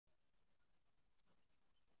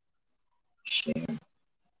share.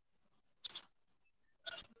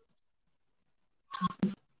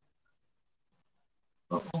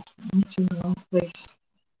 Uh-oh, I'm to the wrong place.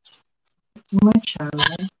 My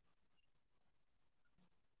channel.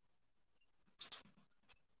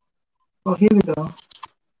 Oh, here we go.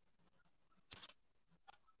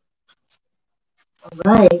 All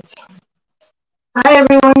right. Hi,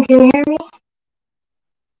 everyone. Can you hear me?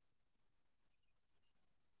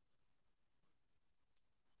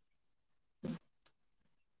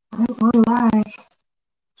 I'm on live.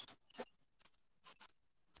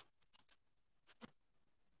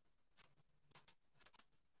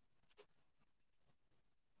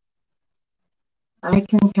 I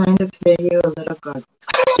can kind of hear you a little good.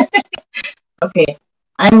 Okay.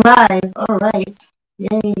 I'm live. All right.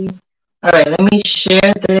 Yay. All right. Let me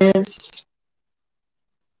share this.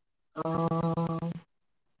 Copy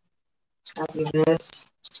this.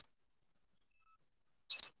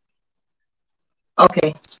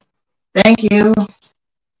 Okay. Thank you.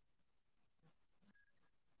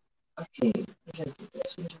 Okay. We're going to do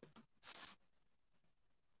this. We're gonna do this.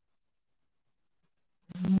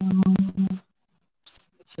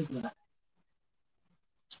 YouTube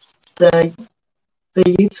Live. The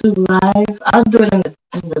YouTube Live. I'll do it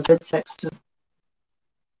in the vid text too,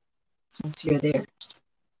 since you're there.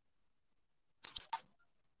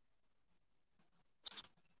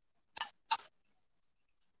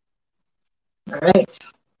 All right.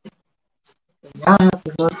 Now I have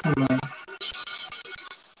to go to my.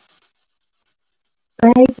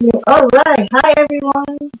 Thank you. All right. Hi,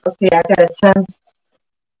 everyone. Okay, I gotta turn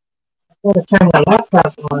my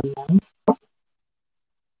laptop on now.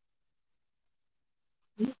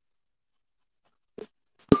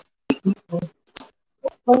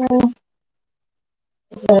 Oh,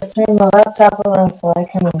 I gotta turn my laptop on so I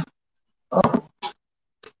can. Oh,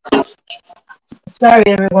 sorry,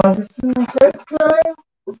 everyone. This is my first time,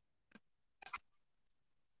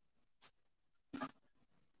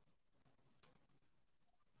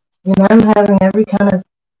 and I'm having every kind of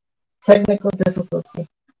technical difficulty.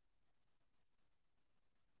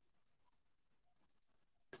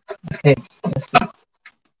 Okay, let's see.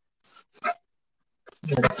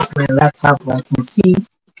 Gotta put my laptop where I can see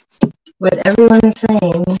what everyone is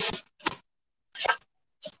saying.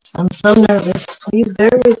 I'm so nervous. Please bear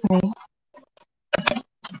with me.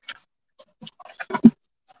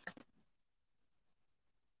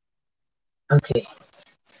 Okay.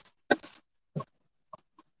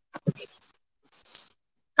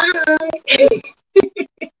 Hi.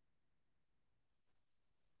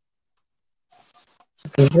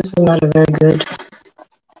 Okay, this is not a very good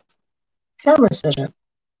camera setup.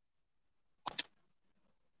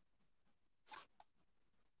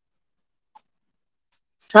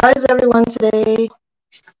 How is everyone today?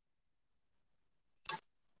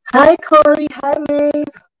 Hi, Corey. Hi, Maeve.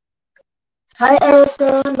 Hi,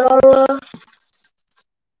 Erica, Laura.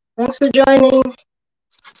 Thanks for joining.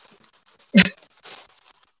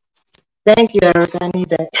 Thank you, Erica. I need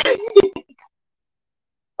that.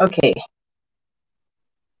 Okay.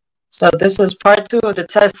 So this was part 2 of the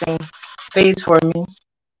testing phase for me.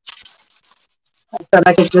 I thought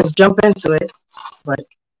I could just jump into it, but of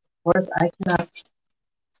course I cannot.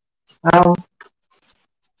 Um,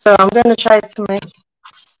 so I'm gonna try to make,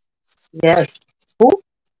 yes. Ooh,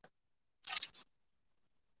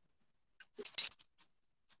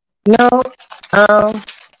 no, um,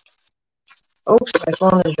 oops, my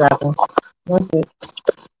phone is dropping. Okay,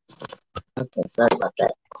 okay, sorry about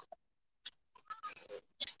that.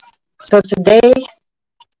 So today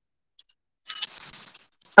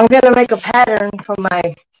I'm gonna make a pattern for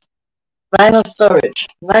my vinyl storage,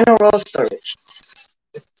 vinyl roll storage.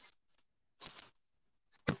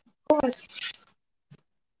 Of course.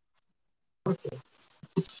 Okay.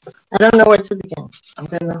 I don't know where to begin. I'm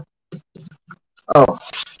gonna, oh,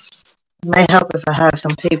 it might help if I have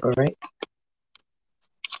some paper, right?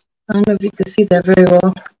 I don't know if you can see that very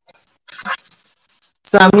well.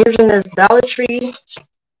 So I'm using this Dollar Tree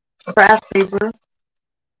craft paper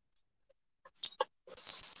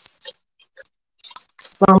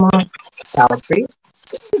from Dollar Tree.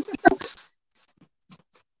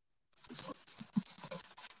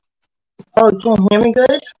 Oh, you can't hear me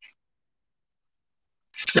good?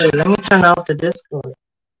 Wait, let me turn off the Discord.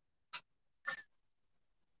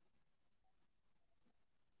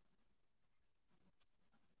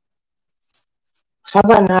 How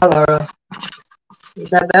about now, Laura? Is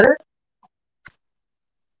that better?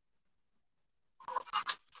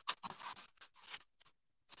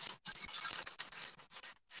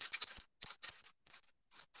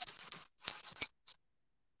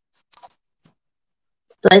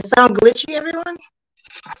 Do I sound glitchy, everyone?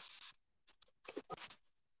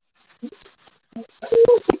 So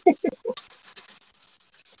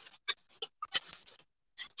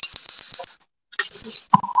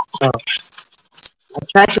I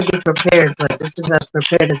tried to be prepared, but this is as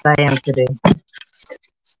prepared as I am today.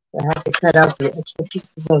 I have to cut out the extra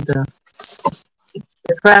pieces of the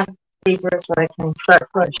craft paper so I can start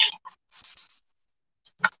fresh.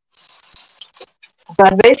 So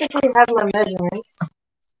I basically have my measurements,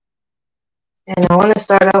 and I want to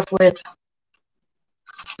start off with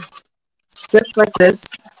strips like this.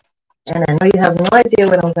 And I know you have no idea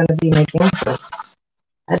what I'm going to be making, so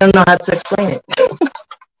I don't know how to explain it.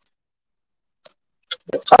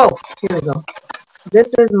 Oh, here we go.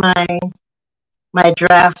 This is my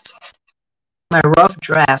draft, my rough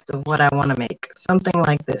draft of what I want to make. Something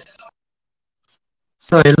like this.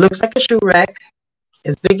 So it looks like a shoe rack.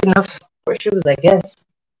 It's big enough for shoes, I guess.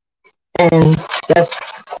 And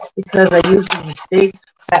that's because I use these big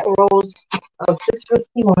fat rolls of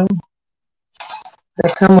 651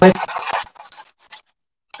 that come with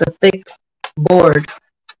the thick board,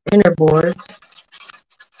 inner boards.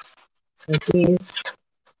 So these,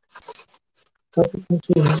 so you can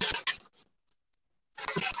see.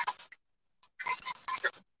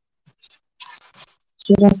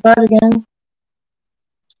 Should I start again?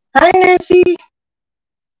 Hi, Nancy.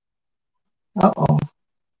 Uh-oh. All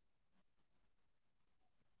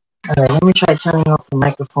right, let me try turning off the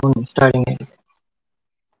microphone and starting it.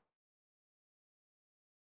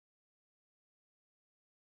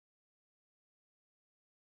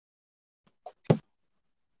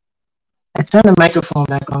 I turned the microphone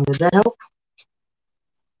back on. Did that help?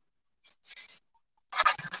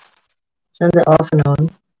 Turn it off and on.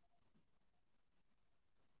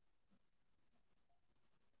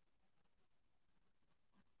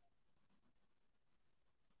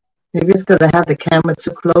 Maybe it's because I have the camera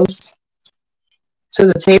too close to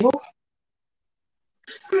the table.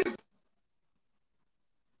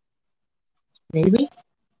 Maybe.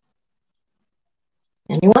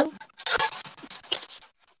 Anyone?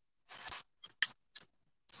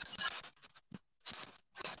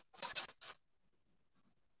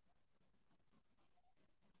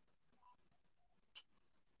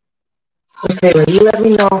 Okay, well, you let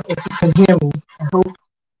me know if you can hear me. I hope.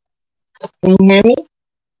 Can you hear me?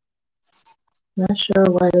 Not sure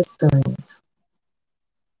why it's doing it.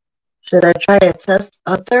 Should I try a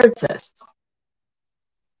third test?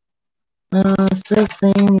 Still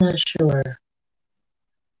saying not sure.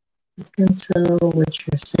 I can tell what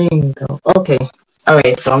you're saying though. Okay. All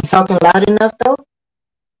right, so I'm talking loud enough though?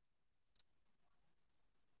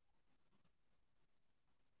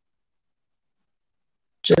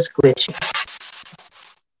 Just glitchy.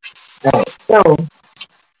 All right, so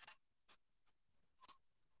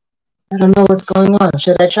I don't know what's going on.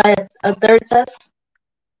 Should I try a third test?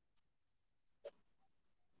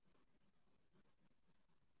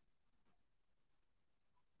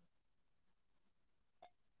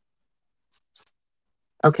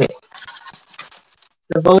 Okay.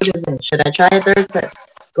 The vote is in. Should I try a third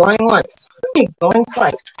test? Going once. Going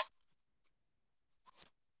twice.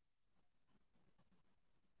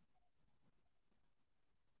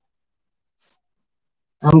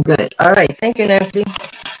 I'm good. All right. Thank you, Nancy.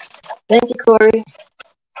 Thank you, Corey.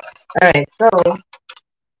 All right. So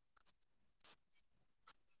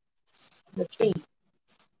let's see.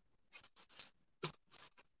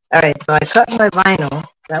 All right. So I cut my vinyl.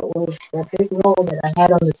 That was that big roll that I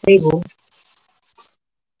had on the table.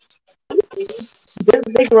 This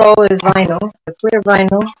big roll is vinyl, the clear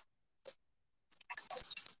vinyl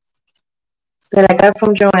that I got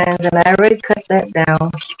from Joann's, and I already cut that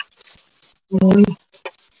down.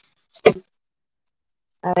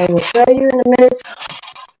 I will show you in a minute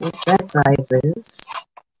what that size is.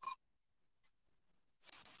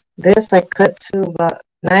 This I cut to about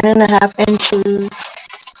 9.5 inches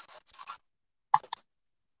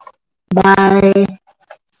by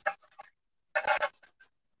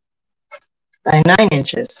 9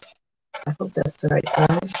 inches. I hope that's the right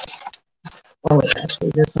size. Oh wait,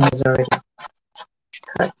 actually this one is already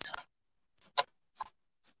cut.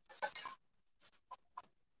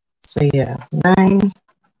 So yeah, 9.36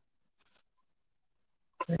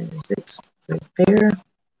 right there.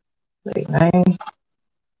 Wait, 9.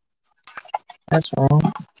 That's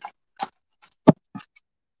wrong.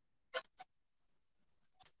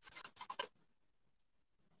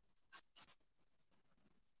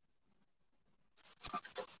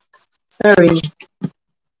 Sorry.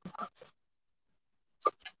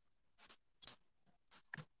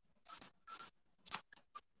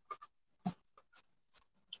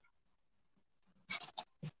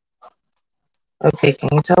 Okay, can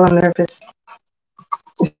you tell I'm nervous?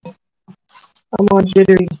 I'm all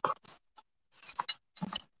jittery.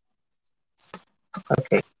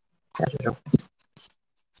 Okay, got it open.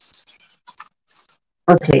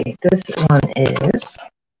 Okay, this one is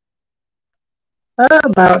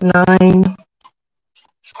about 9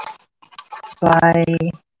 by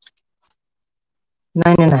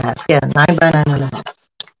 9.5. Yeah, 9 by 9.5.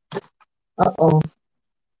 Uh-oh.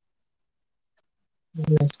 Is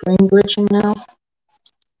my screen glitching now?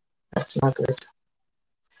 That's not good.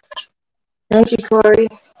 Thank you, Corey.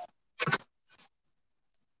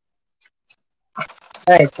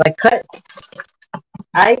 Alright, so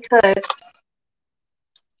I cut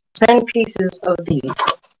 10 pieces of these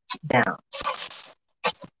down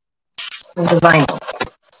in the vinyl.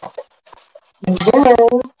 And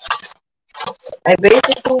then I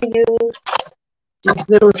basically use these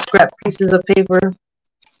little scrap pieces of paper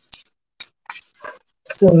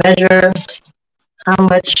to measure how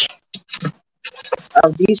much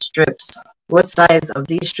of these strips, what size of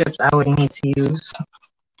these strips I would need to use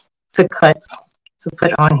to cut, to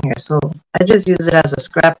put on here. So I just use it as a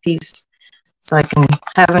scrap piece so I can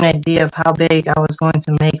have an idea of how big I was going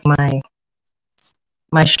to make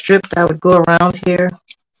my strip that would go around here.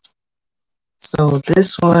 So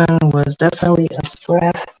this one was definitely a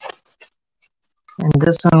scrap, and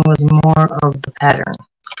this one was more of the pattern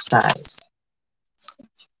size.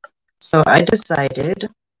 So I decided,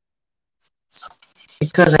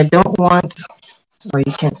 because I don't want, oh,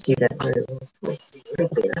 you can't see that very well. Let's see,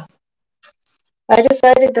 right there. I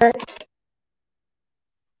decided that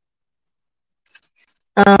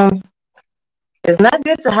it's not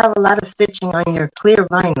good to have a lot of stitching on your clear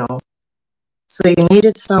vinyl. So you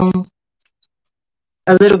needed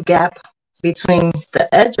a little gap between the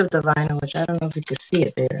edge of the vinyl, which I don't know if you can see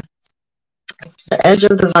it there, the edge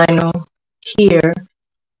of the vinyl here,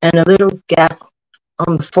 and a little gap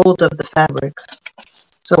on the fold of the fabric.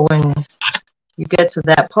 So when you get to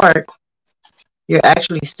that part, you're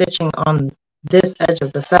actually stitching on this edge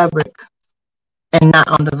of the fabric and not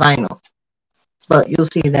on the vinyl. But you'll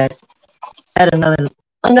see that at another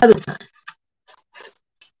time.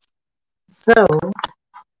 So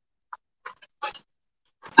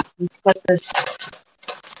let's cut this.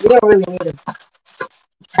 You don't really need a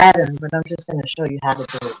pattern, but I'm just going to show you how to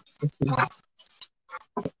do it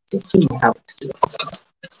to see how to do it.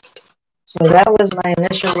 So that was my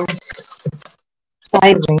initial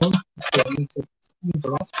sizing. Okay,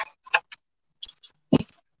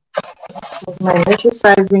 was my initial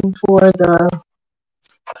sizing for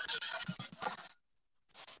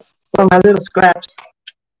my little scraps,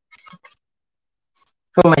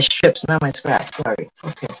 for my strips, not my scraps. Sorry.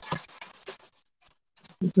 Okay.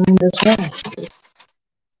 I'm doing this right.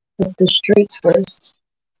 Put the straights first.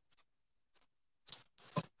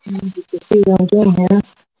 And you can see what I'm doing here.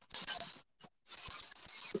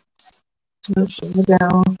 Push it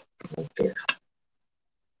down right there.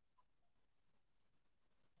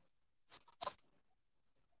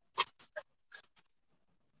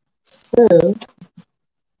 So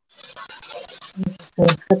I'm just going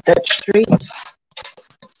to cut that straight.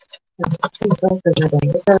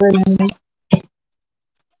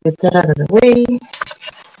 Get that out of the way.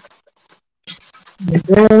 And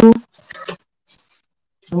then,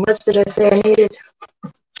 how much did I say I needed?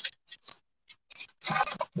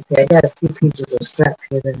 Okay, I got a few pieces of scrap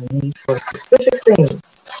here that I need for specific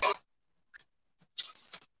things.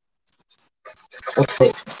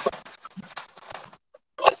 Okay.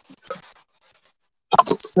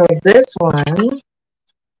 So this one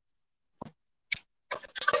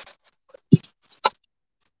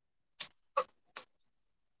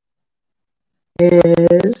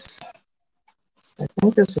is, I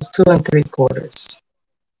think this was 2 3/4.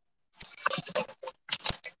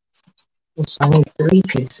 So I need 3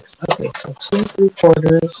 pieces. Okay, so 2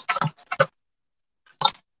 3/4.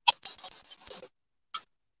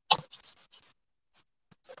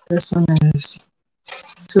 This one is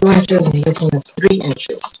 2 inches and this one is 3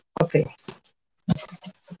 inches. Okay.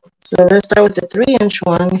 So let's start with the 3-inch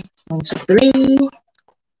one. 1, 2, 3.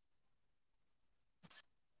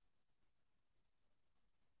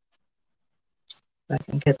 If I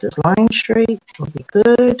can get this line straight, it'll be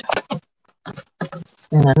good.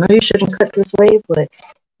 And I know you shouldn't cut this way, but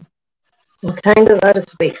I'm kind of out of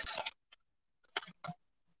space.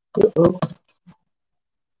 Uh-oh.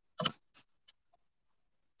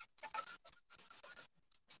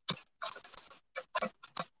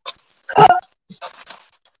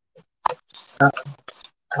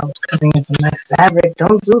 I was cutting into my fabric.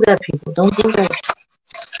 Don't do that, people. Don't do that.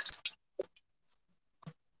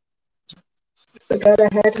 I forgot I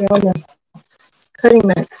had it on the cutting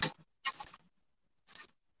mats.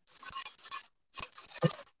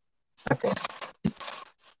 Okay.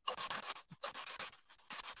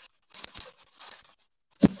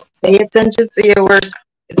 Pay attention to your work.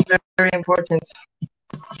 It's very, very important.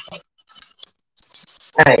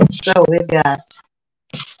 All right, so we've got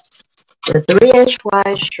the 3-inch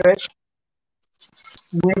wide strip,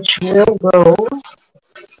 which will go.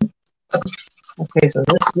 Okay, so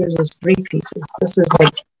this gives us 3 pieces. This is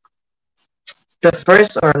like the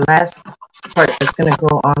first or last part that's going to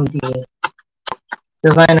go on the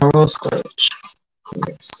vinyl roll storage.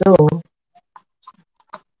 So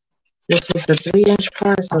this is the 3-inch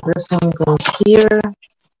part, so this one goes here.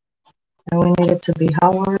 And we need it to be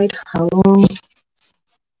how wide? How long?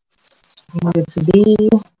 We need it to be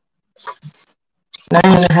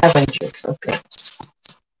 9.5 inches. Okay.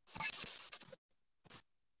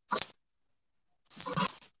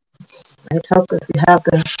 It helps if you have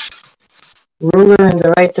the ruler in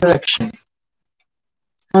the right direction.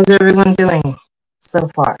 How's everyone doing so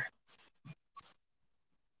far?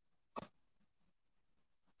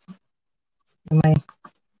 Am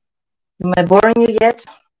I boring you yet?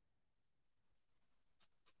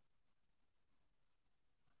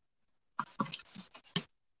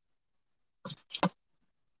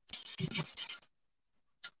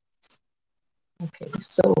 Okay,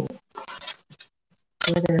 so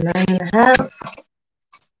with a 9.5,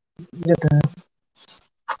 with the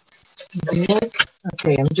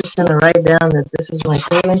okay, I'm just gonna write down that this is my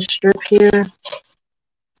 3-inch strip here.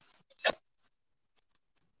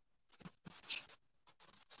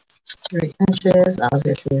 Three inches,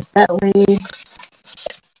 obviously it's that way.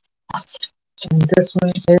 And this one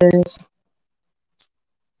is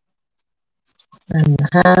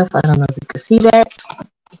 9.5. I don't know if you can see that.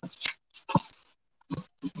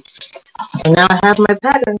 And now I have my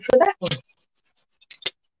pattern for that one.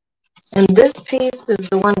 And this piece is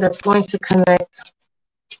the one that's going to connect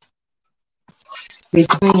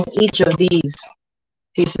between each of these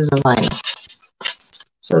pieces of vinyl.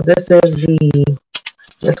 So this is the,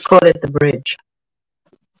 let's call it the bridge,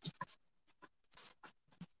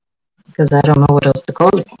 because I don't know what else to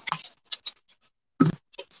call it.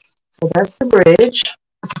 So that's the bridge.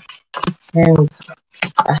 And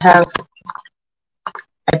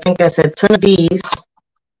I think I said 10 of these.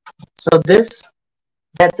 So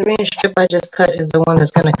that 3-inch strip I just cut is the one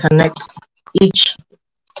that's going to connect each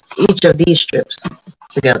of these strips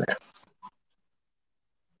together.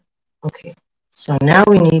 Okay, so now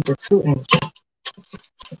we need the 2-inch.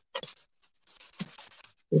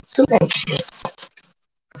 The 2-inch strip.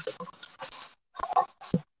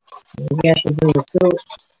 Maybe I should do the 2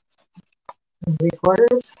 3/4.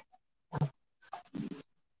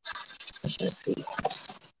 Let's see.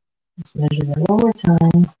 Let's measure that one more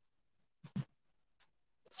time.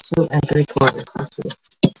 2 3/4. Okay.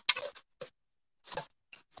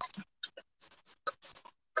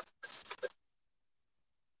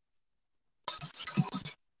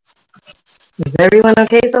 Is everyone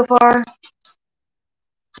okay so far?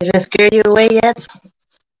 Did I scare you away yet?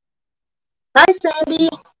 Hi, Sandy.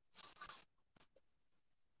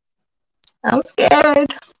 I'm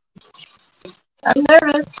scared. I'm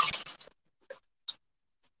nervous.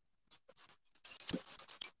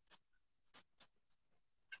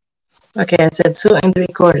 Okay, I said 2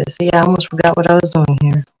 3/4. See, I almost forgot what I was doing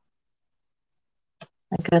here.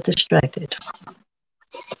 I got distracted.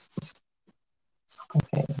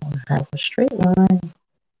 Okay, I have a straight line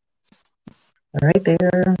right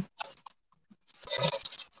there.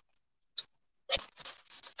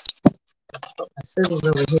 My scissors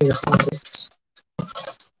over here for this.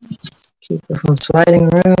 Keep it from sliding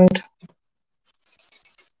around.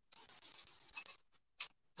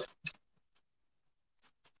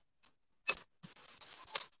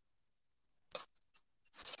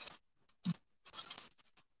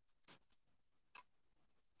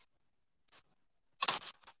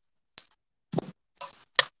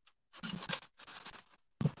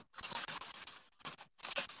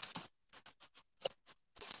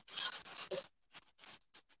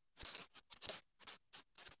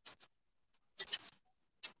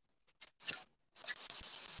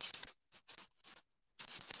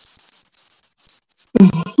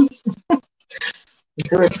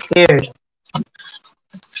 I'm so scared.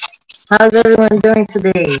 How's everyone doing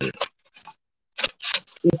today?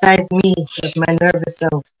 Besides me, with my nervous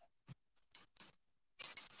self.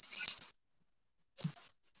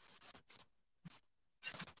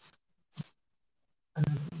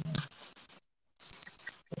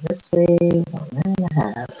 This way,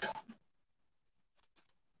 9.5.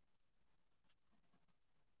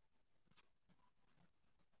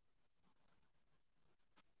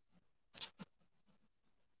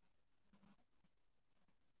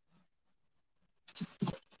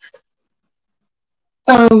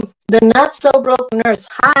 The not so broke nurse.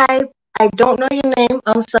 Hi, I don't know your name.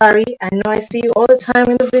 I'm sorry. I know I see you all the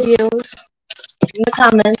time in the videos, in the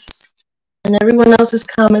comments, and everyone else's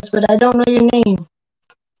comments, but I don't know your name.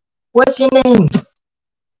 What's your name?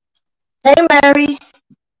 Hey, Mary.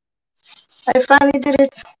 I finally did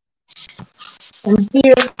it. I'm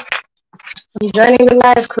here. I'm joining the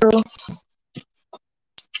live crew.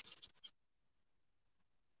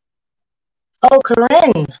 Oh,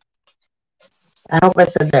 Corinne. I hope I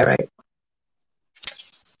said that right.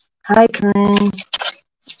 Hi, Corinne.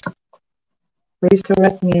 Please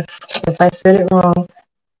correct me if I said it wrong.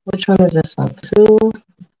 Which one is this one? 2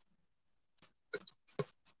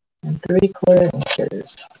 3/4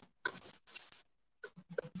 inches.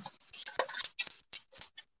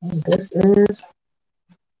 And this is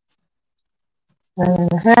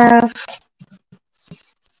 1.5.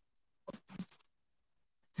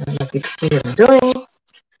 I don't know if you can see what I'm doing.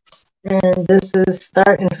 And this is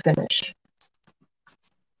start and finish.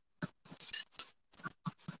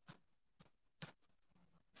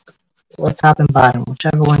 Or top and bottom,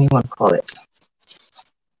 whichever one you want to call it.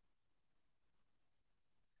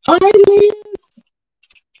 Hi, Liz.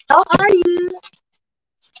 How are you?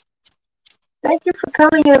 Thank you for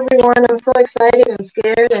coming, everyone. I'm so excited and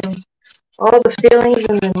scared and all the feelings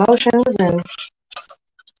and emotions and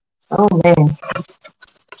oh man.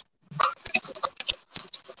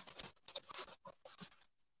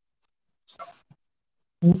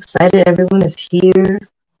 I'm excited everyone is here.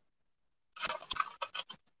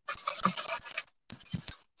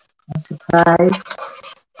 I'm surprised.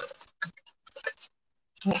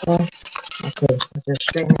 Okay, I'm just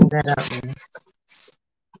straightening that out there.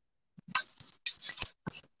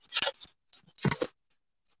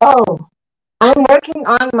 Oh, I'm working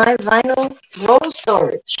on my vinyl roll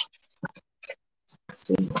storage. Let's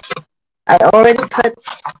see. I already cut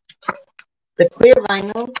the clear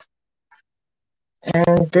vinyl,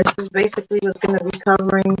 and this is basically what's going to be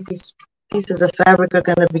covering these pieces of fabric are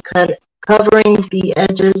going to be covering the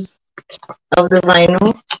edges of the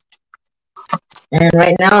vinyl. And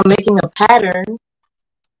right now I'm making a pattern,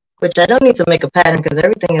 which I don't need to make a pattern because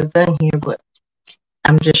everything is done here, but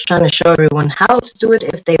I'm just trying to show everyone how to do it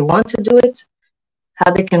if they want to do it,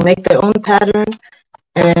 how they can make their own pattern,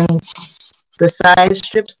 and the size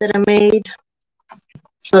strips that I made.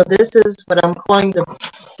 So this is what I'm calling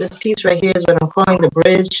this piece right here is what I'm calling the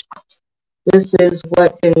bridge. This is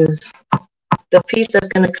what is the piece that's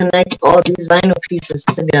going to connect all these vinyl pieces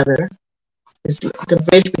together. It's the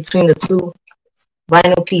bridge between the two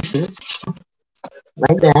vinyl pieces,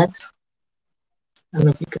 like that. I don't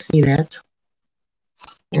know if you can see that.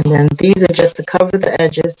 And then these are just to cover the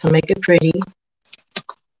edges to make it pretty.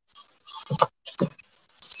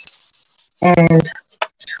 And,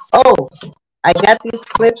 oh, I got these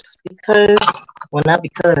clips because, well, not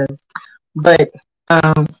because, but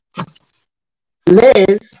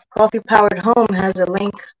Liz, Coffee Powered Home, has a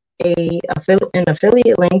link, an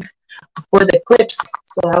affiliate link for the clips.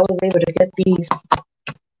 So I was able to get these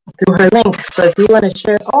through her link. So if you want to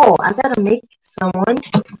share, oh, I got to make someone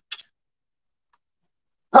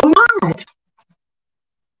a mod.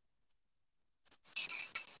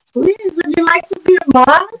 Liz, would you like to be a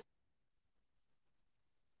mod?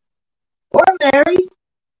 Or Mary?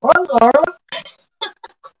 Or Laura?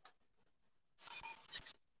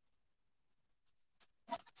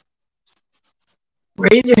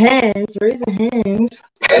 Raise your hands. Raise your hands.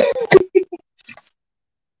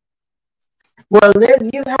 Well, Liz,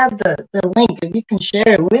 you have the link. If you can share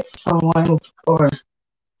it with someone or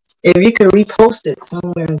if you could repost it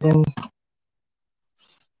somewhere, then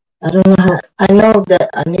I don't know how. I know that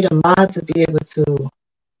I need a mod to be able to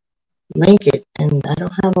link it, and I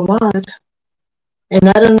don't have a mod. And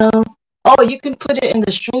I don't know. Oh, you can put it in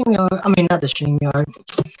the StreamYard. I mean, not the StreamYard.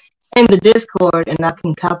 In the Discord, and I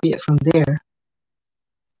can copy it from there.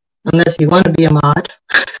 Unless you want to be a mod.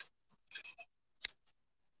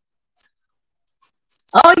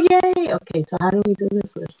 Oh, yay! Okay, so how do we do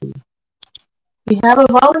this? Let's see. We have a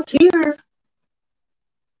volunteer.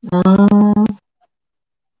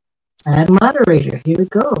 Add moderator. Here we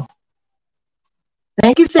go.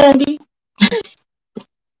 Thank you, Sandy.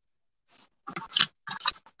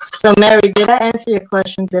 So, Mary, did I answer your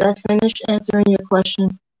question? Did I finish answering your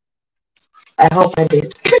question? I hope I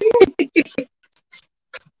did.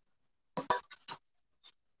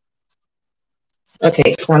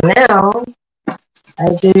 Okay, so now I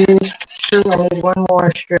did two. I need one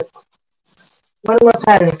more strip, one more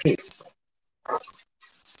pattern piece.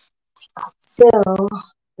 So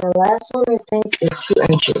the last one I think is 2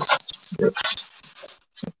 inches.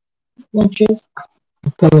 Inches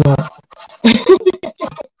coming up. Hey,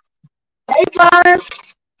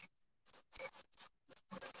 Boris.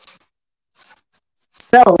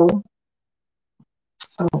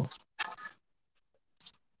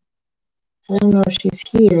 she's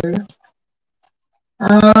here.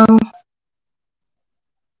 Um,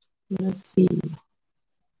 let's see.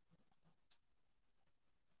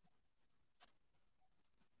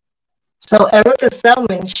 So Erica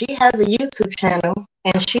Selman, she has a YouTube channel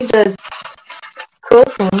and she does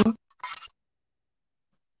quilting.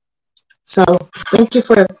 So thank you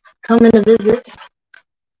for coming to visit.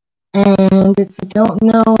 And if you don't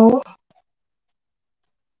know,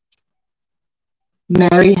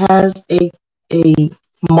 Mary has a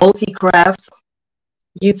multi-craft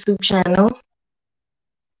YouTube channel.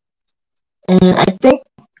 And I think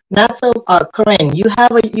not so Corinne, you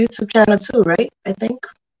have a YouTube channel too, right? I think.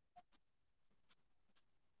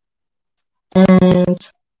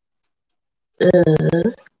 And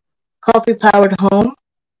Coffee Powered Home,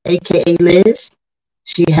 aka Liz,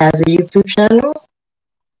 she has a YouTube channel.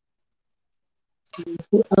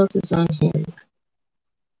 Who else is on here?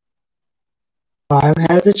 Barb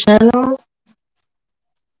has a channel.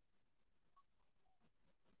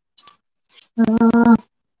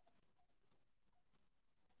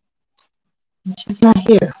 She's not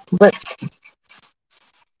here, but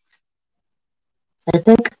I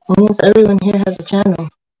think almost everyone here has a channel.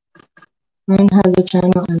 Mine has a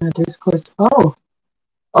channel and a Discord. Oh,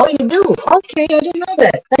 you do? Okay, I didn't know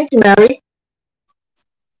that. Thank you, Mary.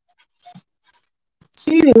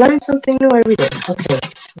 See, we learn something new every day. Okay,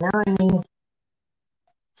 now I need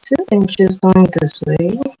 2 inches going this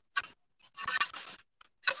way.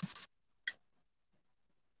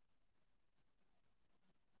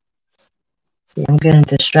 See, I'm getting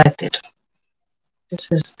distracted.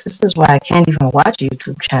 This is why I can't even watch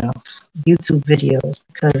YouTube videos,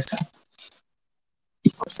 because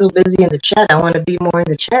I'm so busy in the chat. I want to be more in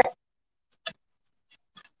the chat.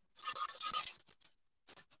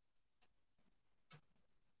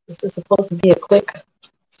 This is supposed to be a quick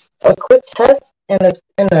test and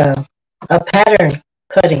a pattern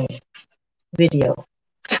cutting video.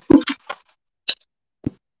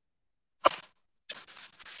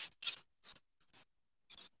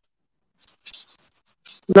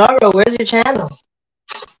 Laura, where's your channel?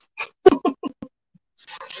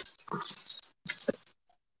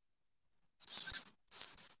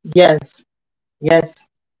 Yes,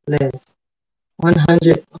 Liz.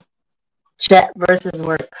 100 chat versus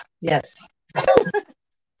work. Yes.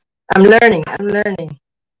 I'm learning. I'm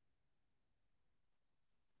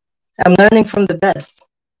learning from the best.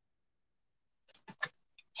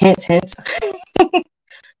 Hint, hint.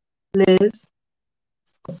 Liz.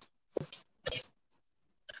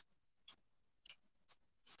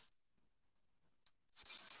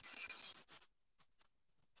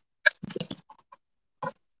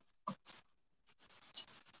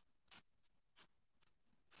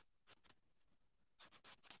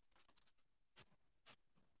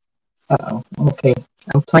 Uh-oh. Okay.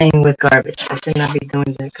 I'm playing with garbage. I should not be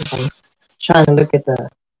doing that because I'm trying to look at the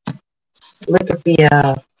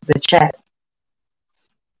chat.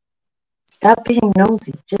 Stop being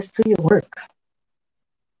nosy. Just do your work.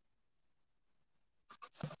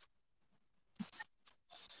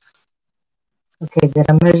 Okay, did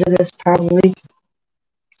I measure this properly?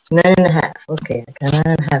 9.5. Okay, I got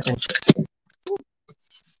 9.5 inches.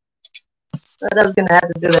 Thought I was gonna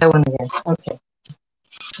have to do that one again. Okay.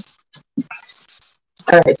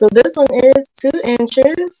 All right, so this one is 2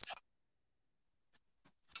 inches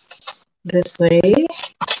this way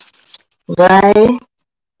by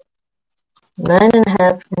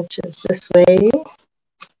 9.5 inches this way.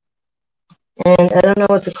 And I don't know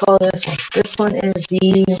what to call this one. This one is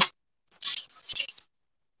the,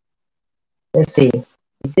 let's see,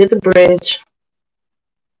 we did the bridge.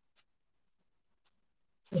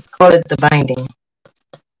 Let's call it the binding,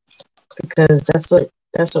 because that's what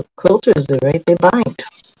quilters do, right? They bind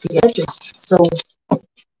the edges. So,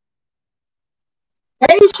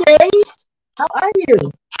 hey Shay, how are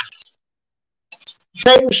you?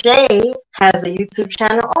 Shay Shay has a YouTube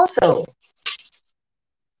channel also.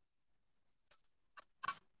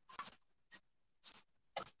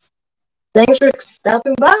 Thanks for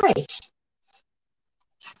stopping by.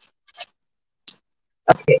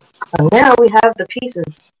 Okay, so now we have the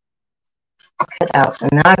pieces cut out. So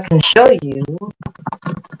now I can show you.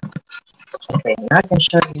 Okay, now I can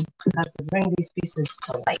show you how to bring these pieces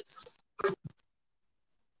to life.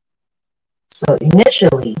 So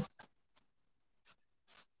initially,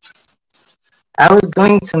 I was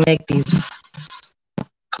going to make these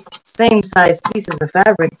same size pieces of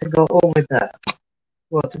fabric to go over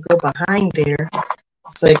to go behind there,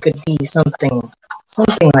 so it could be something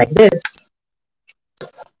like this,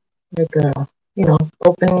 like a,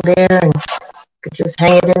 opening there, and could just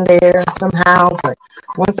hang it in there somehow. But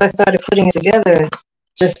once I started putting it together,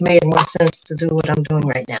 just made more sense to do what I'm doing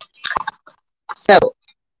right now. So,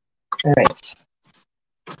 all right.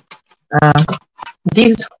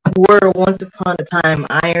 These were once upon a time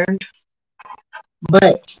ironed,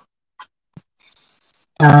 but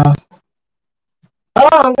oh,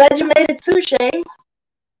 I'm glad you made it too, Shay.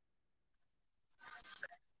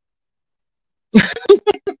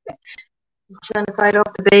 Trying to fight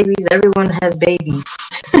off the babies. Everyone has babies.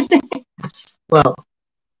 Well,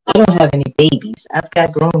 I don't have any babies. I've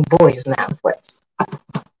got grown boys now. But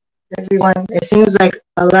everyone, it seems like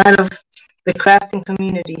a lot of the crafting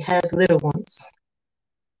community has little ones.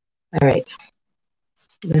 All right,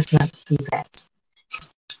 let's not do that.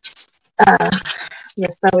 Uh,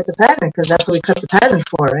 let's start with the pattern because that's what we cut the pattern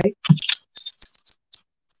for, right?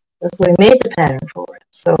 That's what we made the pattern for.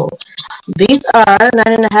 So these are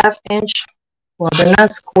 9.5 inch. Well, they're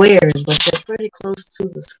not squares, but they're pretty close to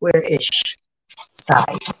the square-ish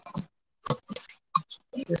side.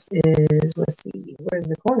 This is, let's see, where's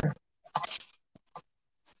the corner?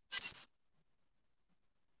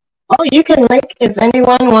 Oh, you can link if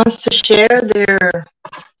anyone wants to share their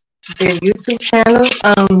YouTube channel.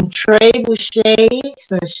 Trey Boucher,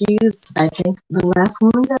 so she's, I think, the last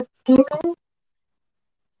one that came in.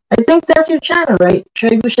 I think that's your channel, right?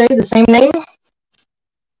 Trey Boucher, the same name?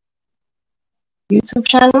 YouTube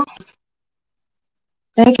channel?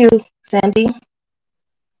 Thank you, Sandy.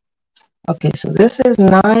 Okay, so this is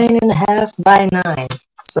 9.5 by 9.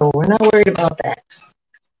 So we're not worried about that.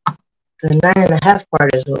 The 9.5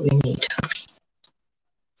 part is what we need.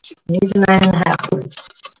 We need the 9.5.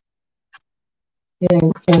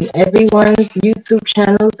 And everyone's YouTube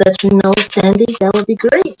channels that you know, Sandy, that would be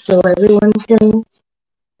great. So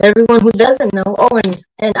everyone who doesn't know, oh,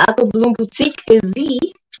 and Aqua Bloom Boutique is Z,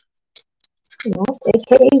 you know,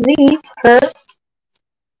 aka Z, her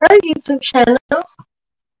YouTube channel.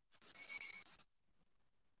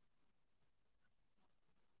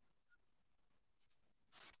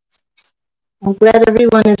 I'm glad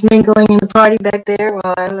everyone is mingling in the party back there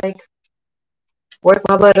while I like work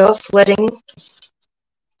my butt off, sweating,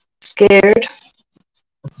 scared,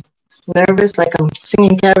 nervous, like I'm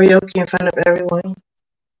singing karaoke in front of everyone.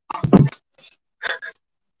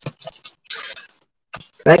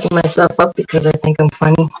 Cracking myself up because I think I'm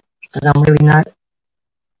funny, but I'm really not.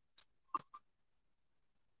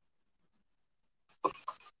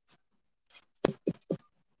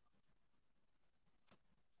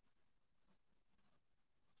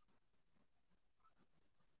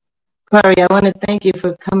 Kari, I want to thank you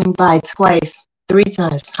for coming by twice, 3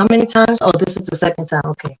 times. How many times? Oh, this is the second time.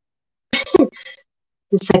 Okay.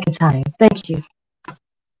 The second time. Thank you.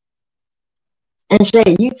 And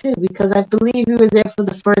Shay, you too, because I believe you were there for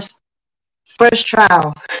the first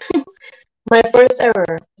trial. My first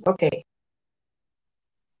error. Okay.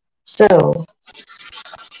 So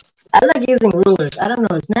I like using rulers. I don't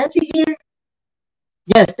know. Is Nancy here?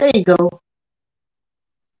 Yes, there you go.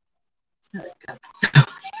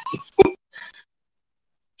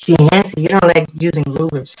 See, Nancy, you don't like using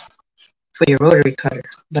rulers for your rotary cutter,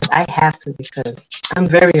 but I have to because I'm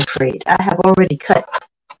very afraid. I have already cut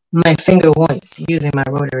my finger once using my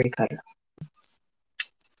rotary cutter.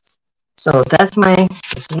 So this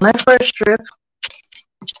is my first strip,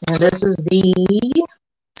 and this is the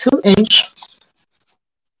 2 inch.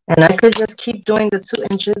 And I could just keep doing the 2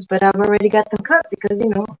 inches, but I've already got them cut because, you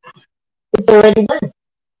know, it's already done.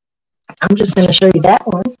 I'm just going to show you that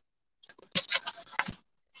one.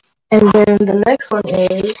 And then the next one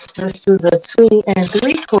is, let's do the 2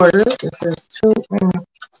 3/4. This is 2 and,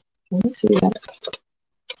 let me see that.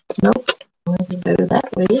 Nope, maybe better that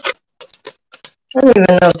way. I don't even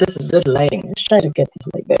know if this is good lighting. Let's try to get this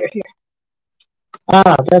light better here.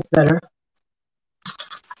 Ah, that's better.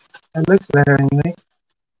 That looks better anyway.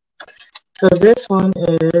 So this one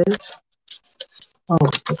is, oh,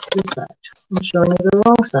 it's this side. I'm showing you the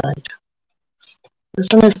wrong side. This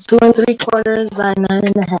one is 2 3/4 by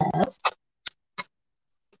 9.5.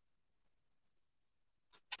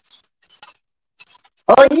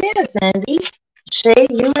 Oh yes, Andy. Shay,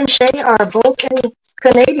 you and Shay are both in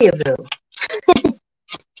Canadianville.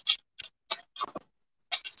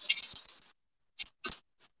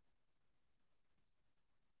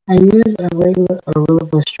 I use a ruler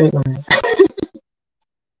for straight lines.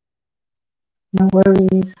 No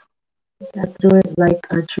worries. I do it like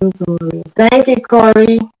a true Marie. Thank you,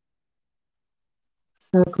 Corey.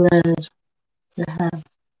 So glad to have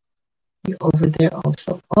you over there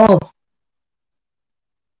also. Oh,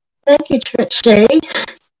 thank you, Shay.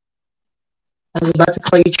 I was about to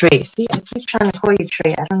call you Trey. See, I keep trying to call you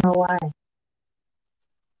Trey. I don't know why.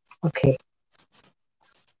 Okay.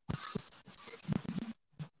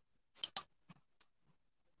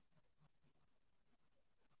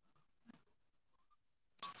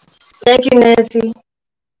 Thank you, Nancy.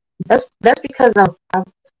 That's because I've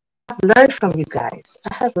learned from you guys.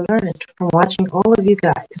 I have learned from watching all of you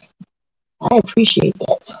guys. I appreciate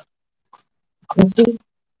that. And see,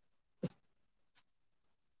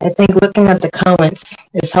 I think looking at the comments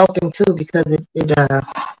is helping too because it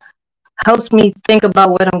helps me think about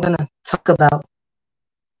what I'm gonna talk about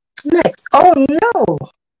next. Oh no!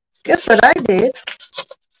 Guess what I did?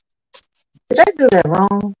 Did I do that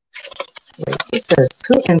wrong? Wait, it says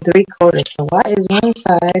 2 3/4. So why is one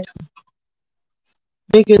side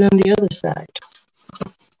bigger than the other side?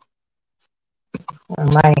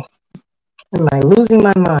 Am I losing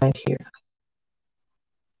my mind here?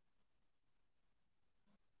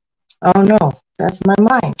 Oh no, that's my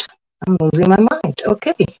mind. I'm losing my mind.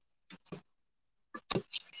 Okay.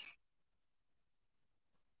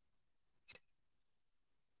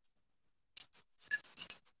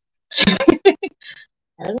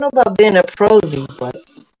 I don't know about being a prosy, but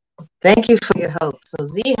thank you for your help. So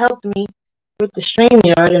Z helped me with the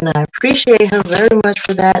StreamYard, and I appreciate her very much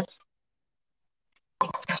for that.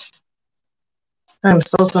 I'm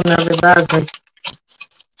so nervous.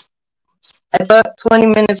 I thought 20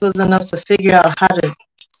 minutes was enough to figure out how to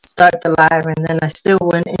start the live, and then I still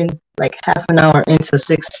went in like half an hour into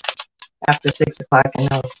after 6 o'clock, and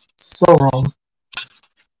I was so wrong.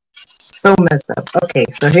 So messed up. Okay,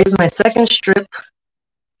 so here's my second strip.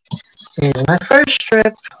 Here's my first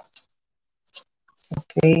strip.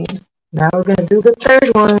 Okay, now we're gonna do the third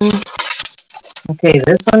one. Okay,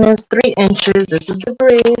 this one is 3 inches. This is the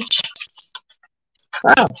bridge.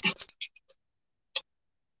 Wow.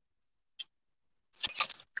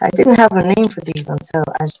 I didn't have a name for these until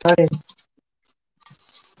I started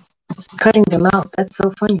cutting them out. That's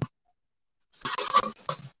so funny.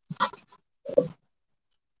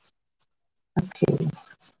 Okay.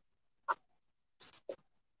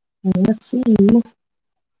 And let's see.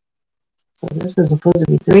 So this is supposed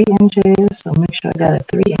to be 3 inches. So make sure I got a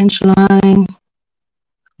 3-inch line.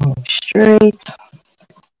 Go straight.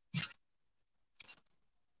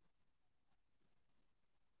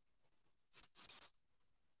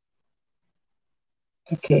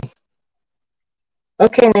 Okay.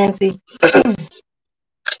 Okay, Nancy. I'll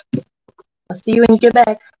see you when you get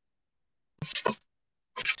back.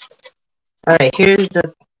 All right, here's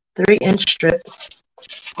the 3-inch strip.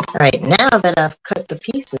 All right, now that I've cut the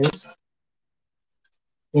pieces,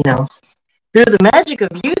 you know, through the magic of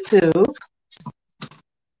YouTube.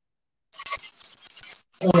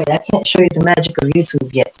 Oh, wait, I can't show you the magic of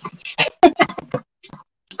YouTube yet.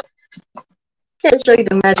 Can't show you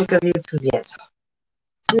the magic of YouTube yet.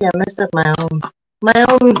 Yeah, I messed up my own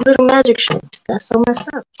little magic show. That's so messed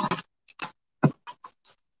up.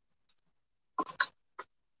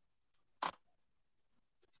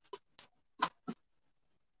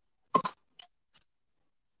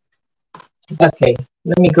 Okay,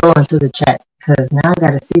 let me go into the chat because now I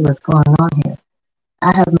got to see what's going on here.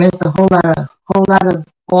 I have missed a whole lot of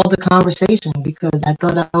all the conversation because I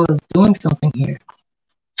thought I was doing something here.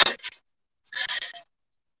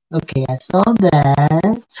 Okay, I saw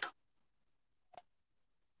that.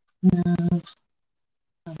 No,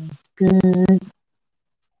 that was good.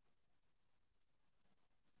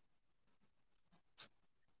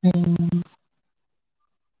 And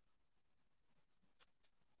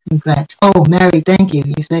congrats. Oh, Mary, thank you.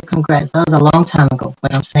 You said congrats. That was a long time ago,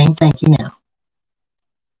 but I'm saying thank you now.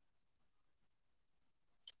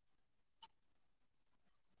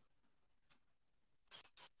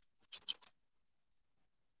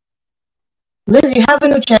 Liz, you have a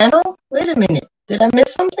new channel? Wait a minute. Did I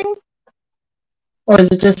miss something? Or is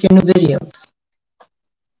it just your new videos?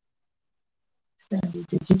 Sandy,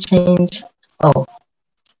 did you change? Oh,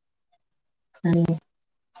 I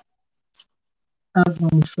have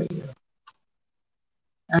one for you.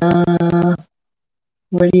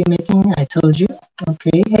 What are you making? I told you.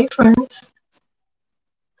 Okay. Hey, friends.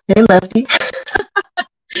 Hey, Lefty.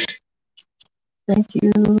 Thank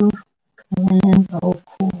you. And oh,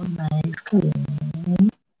 cool, nice. Come in.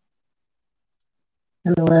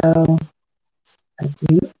 LOL. I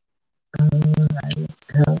do.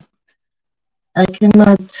 I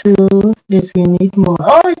cannot too if you need more.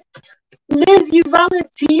 Oh, Liz, you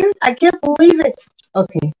volunteered? I can't believe it.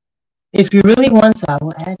 Okay. If you really want to, I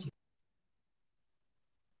will add you.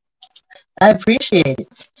 I appreciate it.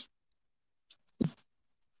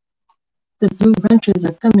 The blue wrenches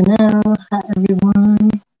are coming out. Hi,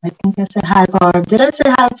 everyone. I think I said hi, Barb. Did I say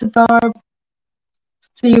hi to Barb?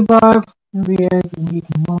 To you, Barb. Maria, you need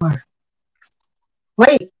more.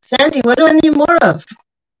 Wait, Sandy, what do I need more of?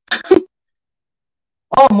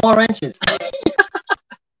 Oh, more wrenches.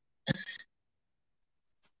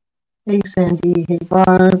 Hey, Sandy. Hey,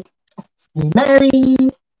 Barb. Hey, Mary.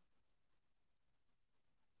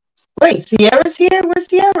 Wait, Sierra's here? Where's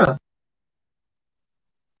Sierra?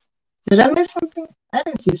 Did I miss something? I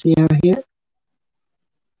didn't see Sierra here.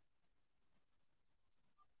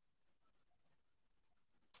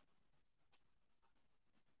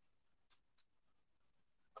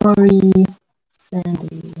 Corey,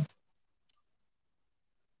 Sandy.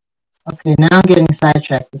 Okay, now I'm getting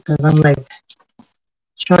sidetracked because I'm like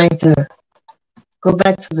trying to go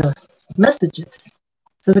back to the messages,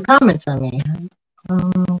 to the comments I made.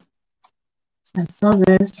 I saw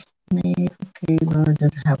this. Okay, Laura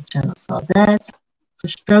doesn't have a channel. Saw that. The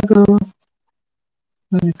struggle.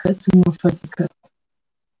 I'm gonna cut to more fussy cut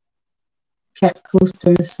cat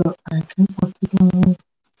coasters so I can off them.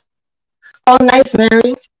 Oh, nice,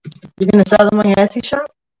 Mary. You're gonna sell them on your Etsy shop?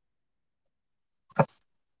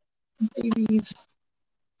 Babies.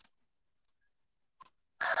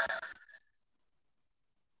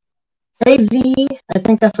 Hey Z, I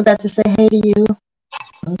think I forgot to say hey to you.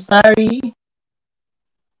 I'm sorry.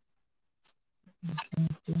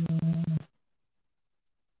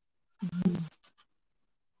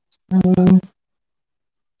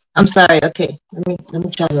 I'm sorry. Okay, let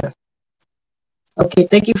me try to. Okay,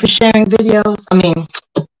 thank you for sharing videos.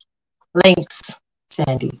 Links,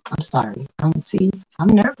 Sandy. I'm sorry. I'm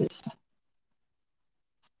nervous.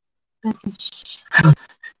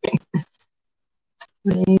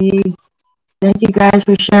 Hey, thank you guys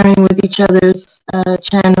for sharing with each other's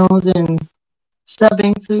channels and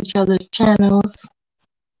subbing to each other's channels.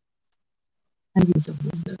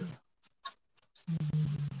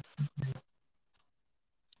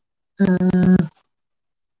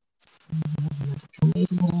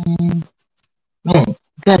 Canadian. Man, you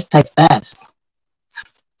guys type fast.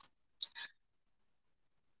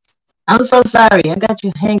 I'm so sorry. I got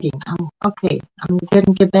you hanging. Okay. I'm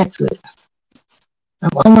gonna get back to it.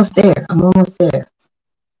 I'm almost there.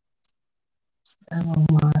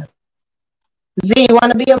 Z, you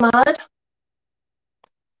want to be a mod?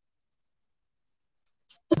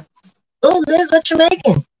 Oh, Liz, what you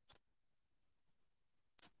making?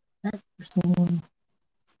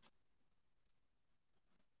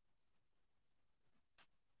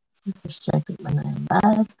 Distracted when I'm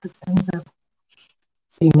live.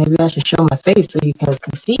 See, maybe I should show my face so you guys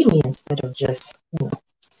can see me instead of just,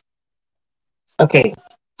 Okay,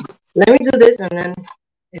 let me do this and then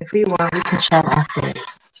if we want, we can chat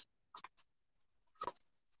afterwards.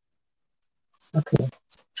 Okay.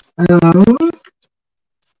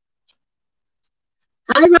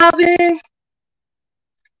 Hi, Robin.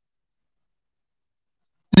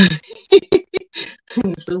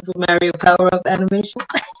 Super Mario Power Up animation.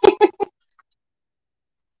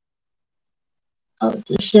 Oh,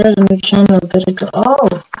 just shared a new channel. Better go. Oh,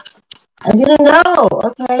 I didn't know.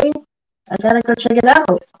 Okay, I gotta go check it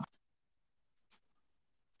out.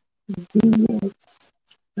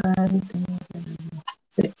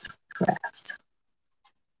 Fix craft.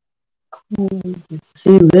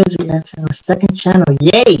 See Liz reaction on second channel.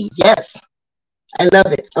 Yay! Yes, I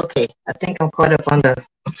love it. Okay, I think I'm caught up on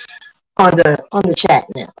the chat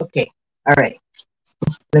now. Okay, all right.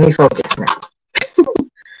 Let me focus now.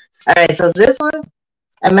 All right, so this one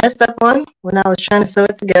I messed up on when I was trying to sew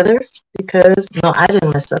it together because no, I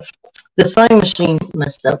didn't mess up. The sewing machine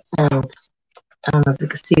messed up, and I don't know if you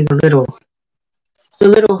can see the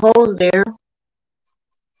little holes there.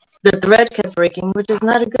 The thread kept breaking, which is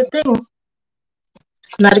not a good thing.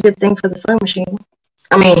 Not a good thing for the sewing machine.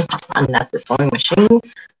 I'm not the sewing machine,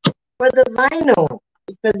 for the vinyl.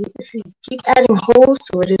 Because if you keep adding holes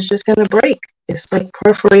to it, it's just going to break. It's like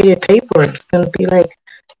perforated paper. It's going to be like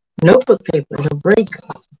notebook paper. It'll break.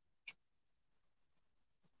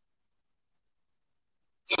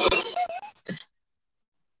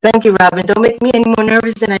 Thank you, Robin. Don't make me any more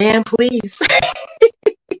nervous than I am, please.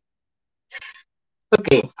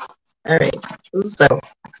 Okay. All right. So,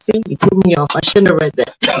 see, you threw me off. I shouldn't have read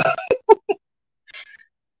that.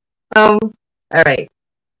 All right.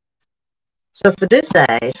 So for this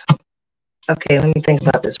side, okay, let me think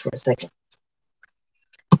about this for a second.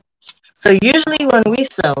 So usually when we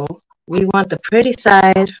sew, we want the pretty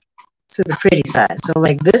side to the pretty side. So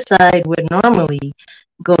like this side would normally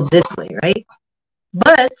go this way, right?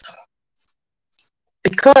 But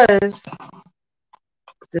because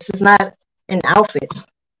this is not an outfit,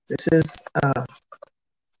 this is a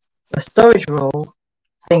storage roll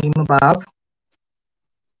thingy mabob.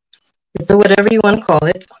 It's a whatever you want to call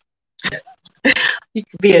it. It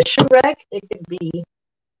could be a shoe rack. It could be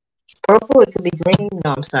purple. It could be green.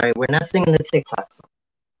 No, I'm sorry. We're not singing the TikTok song.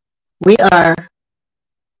 We are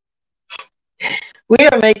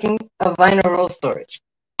making a vinyl roll storage.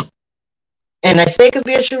 And I say could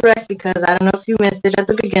be a shoe rack because I don't know if you missed it at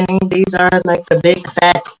the beginning. These are like the big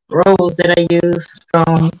fat rolls that I use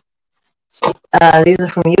from, these are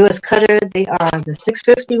from US Cutter. They are the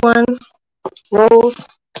 651 rolls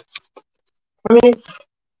per minute.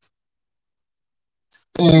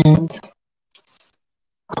 And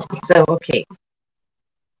so, okay,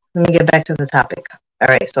 let me get back to the topic. All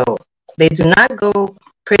right, so they do not go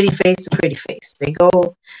pretty face to pretty face. They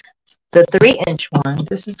go the 3-inch one.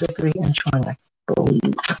 This is the 3-inch one, I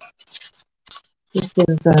believe. This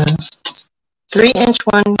is the 3-inch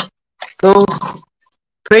one, goes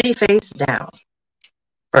pretty face down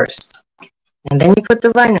first. And then you put the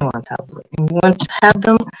vinyl on top of it. And you want to have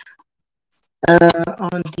them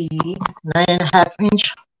on the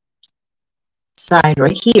 9.5-inch side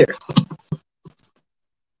right here.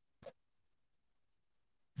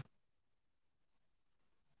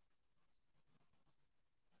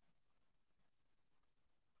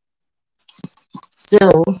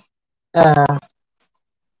 So now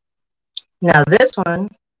this one,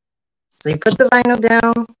 so you put the vinyl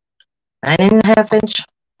down, 9.5-inch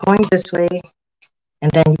going this way,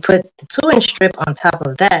 and then you put the 2-inch strip on top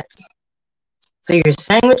of that. So you're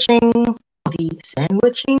sandwiching,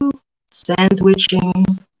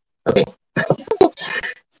 okay.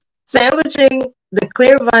 Sandwiching the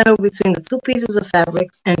clear vinyl between the two pieces of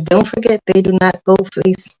fabrics, and don't forget they do not go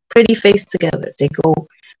pretty face together. They go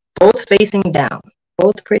both facing down,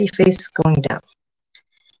 both pretty faces going down.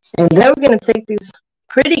 And then we're going to take these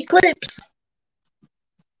pretty clips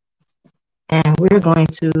and we're going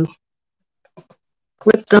to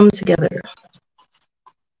clip them together.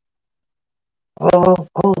 All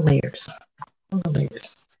layers, all the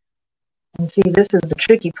layers. And see, this is the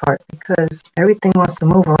tricky part because everything wants to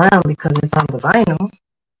move around because it's on the vinyl.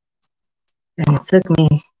 And it took me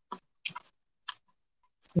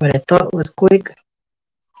what I thought was quick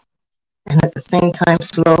and at the same time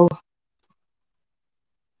slow.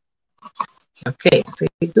 Okay, so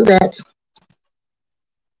you do that.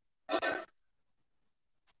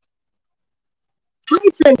 Hi,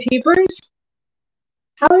 10 peepers.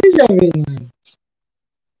 How is everyone?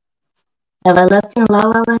 Have I left you in La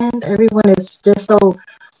La Land? Everyone is just so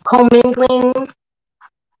commingling.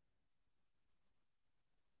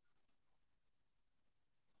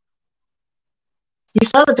 You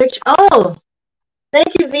saw the picture? Oh,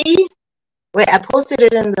 thank you, Z. Wait, I posted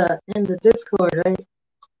it in the Discord, right?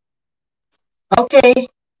 Okay,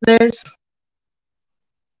 Liz.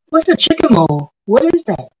 What's a chicken mole? What is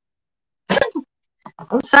that?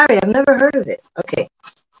 I'm sorry, I've never heard of it. Okay.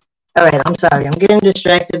 All right, I'm sorry. I'm getting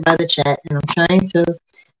distracted by the chat, and I'm trying to.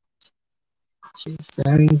 She's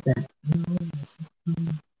sorry that.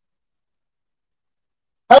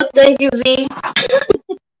 Oh, thank you, Z.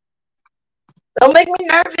 Don't make me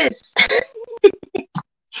nervous.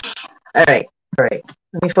 All right, all right.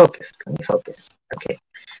 Let me focus. Let me focus. Okay.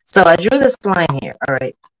 So I drew this line here. All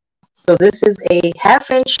right. So this is a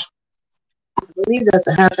 1/2 inch. I believe that's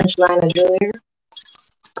a 1/2 inch line I drew here.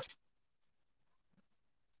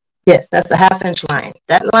 Yes, that's a 1/2 inch line.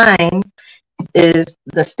 That line is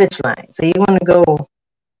the stitch line. So you want to go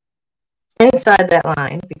inside that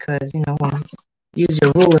line because, you know, when you use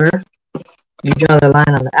your ruler, you draw the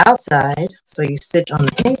line on the outside. So you stitch on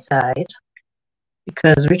the inside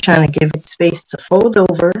because we're trying to give it space to fold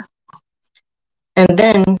over. And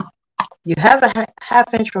then you have a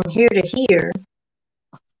 1/2 inch from here to here.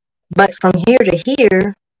 But from here to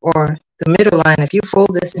here, or the middle line, if you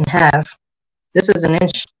fold this in half, this is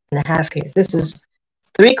 1.5 inches here. This is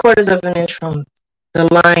 3/4 of an inch from the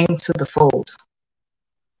line to the fold.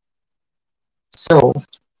 So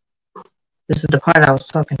this is the part I was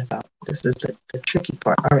talking about. This is the tricky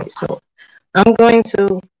part. All right, so I'm going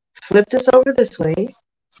to flip this over this way.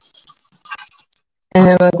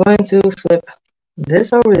 And I'm going to flip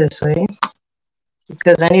this over this way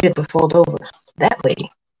because I need it to fold over that way.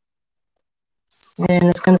 And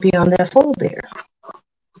it's going to be on that fold there.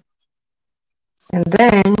 And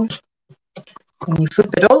then when you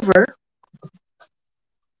flip it over,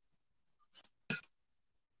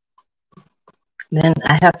 then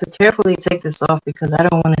I have to carefully take this off because I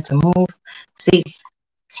don't want it to move. See,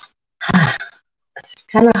 it's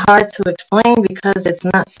kind of hard to explain because it's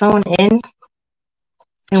not sewn in.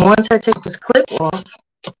 And once I take this clip off,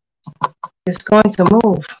 it's going to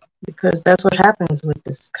move because that's what happens with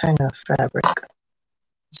this kind of fabric.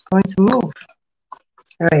 It's going to move.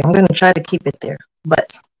 All right, I'm going to try to keep it there.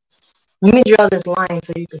 But let me draw this line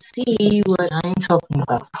so you can see what I'm talking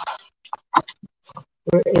about.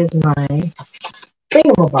 Where is my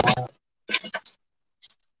thingamabob?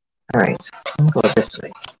 All right, I'm going to go this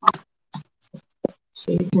way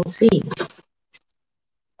so you can see.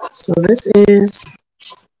 So this is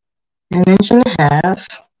 1.5 inches.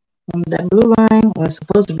 That blue line was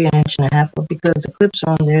supposed to be 1.5 inches, but because the clips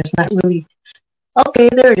are on there, it's not really. Okay,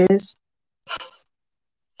 there it is.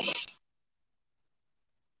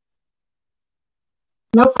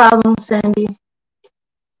 No problem, Sandy.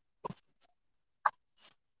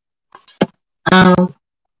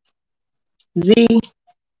 Z, do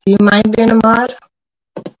you mind being a mod?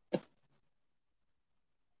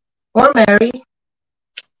 Or Mary?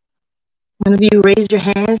 One of you raise your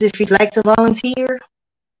hands if you'd like to volunteer.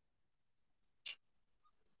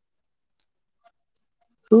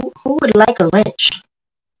 Who would like a lynch?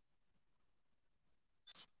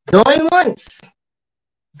 Going once,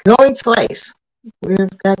 going twice.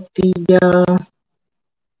 We've got the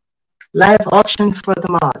live auction for the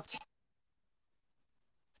mods.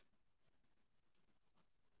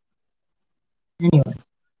 Anyway.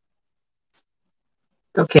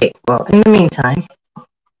 Okay, well, in the meantime.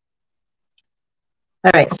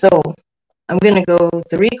 All right, so I'm going to go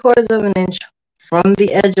 3/4 inch from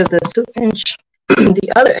the edge of the 2-inch,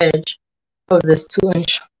 the other edge of this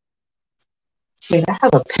 2-inch. Wait, I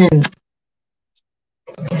have a pen.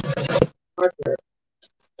 Marker.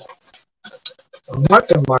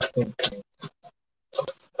 Marking.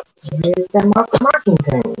 Here's that marking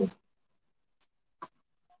pen.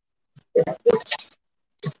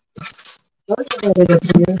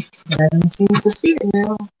 I don't seem to see it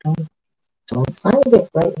now. Don't find it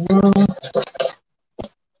right now.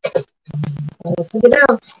 Let's get it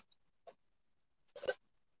out.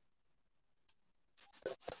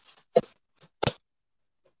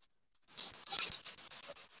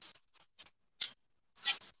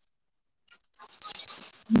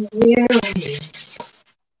 Where is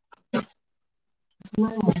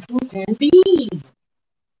my marking pen be?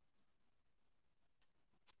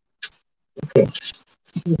 Okay,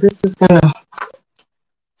 this is gonna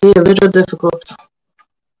be a little difficult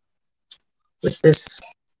with this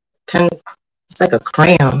pen. It's like a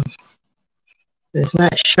crayon. It's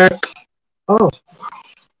not sharp. Oh,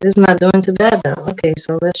 it's not doing too bad though. Okay,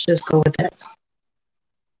 so let's just go with that.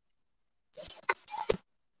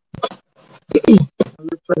 I'll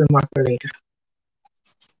look for the marker later.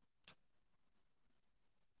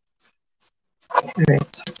 All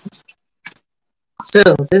right. So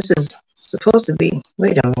this is supposed to be,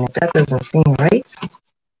 wait a minute, that doesn't seem right.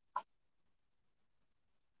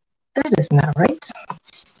 That is not right.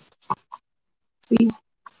 See,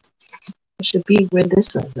 it should be where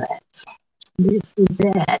this is at. This is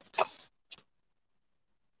at.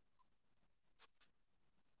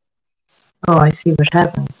 Oh, I see what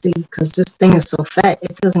happens. See, because this thing is so fat,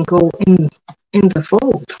 it doesn't go in the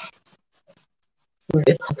fold where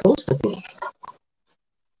it's supposed to be.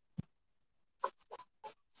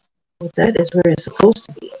 But that is where it's supposed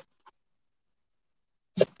to be.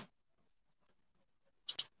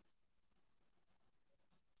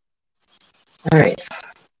 All right.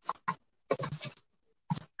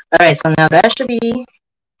 All right, so now that should be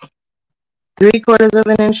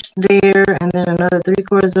 3/4 inch there, and then another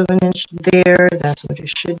 3/4 inch there. That's what it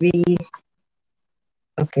should be.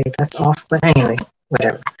 Okay, that's off, but anyway,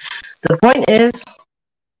 whatever. The point is,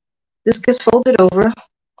 this gets folded over.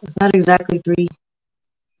 It's not exactly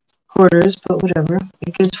 3/4, but whatever.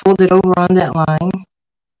 It gets folded over on that line.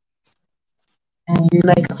 And you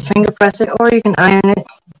like finger press it, or you can iron it.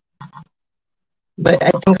 But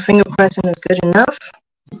I think finger pressing is good enough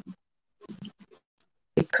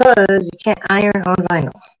because you can't iron on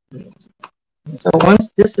vinyl. So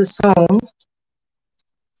once this is sewn,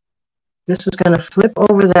 this is going to flip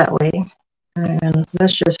over that way. And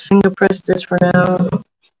let's just finger press this for now.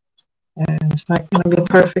 And it's not going to be a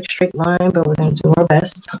perfect straight line, but we're going to do our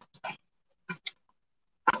best.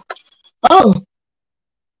 Oh,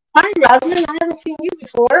 hi, Roslyn. I haven't seen you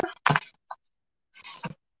before.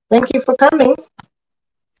 Thank you for coming.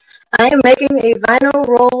 I am making a vinyl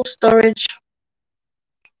roll storage,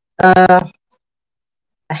 a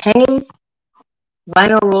hanging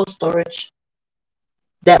vinyl roll storage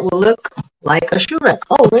that will look like a shoe rack.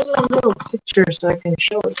 Oh, where's my little picture so I can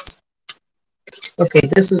show it? Okay,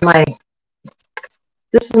 this is my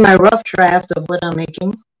rough draft of what I'm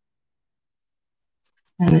making.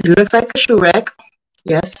 And it looks like a shoe rack.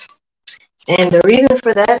 Yes. And the reason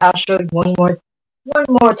for that, I'll show you one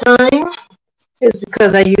more time, is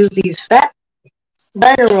because I use these fat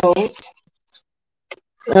vinyl rolls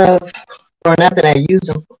of, or not that I use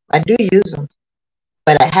them. I do use them,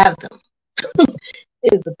 but I have them.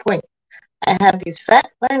 Is the point. I have these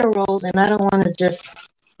fat vinyl rolls, and I don't want to just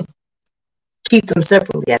keep them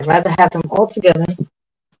separately. I'd rather have them all together.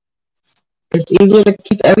 It's easier to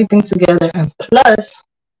keep everything together, and plus,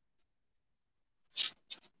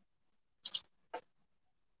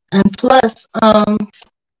 And plus, I'll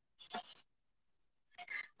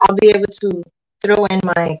be able to throw in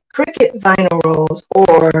my Cricut vinyl rolls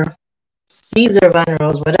or Caesar vinyl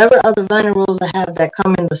rolls, whatever other vinyl rolls I have that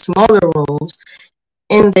come in the smaller rolls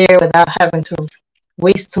in there without having to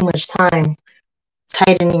waste too much time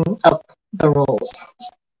tightening up the rolls.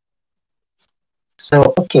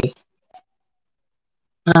 So, okay.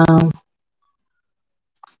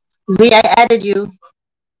 Z, I added you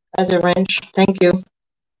as a wrench. Thank you.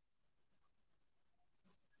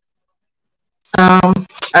 All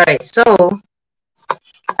right, so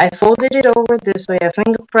I folded it over this way. I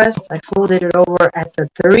finger pressed. I folded it over at the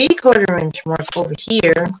 3/4 inch mark over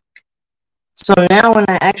here. So now when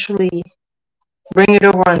I actually bring it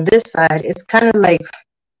over on this side, it's kind of like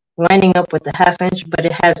lining up with the 1/2 inch, but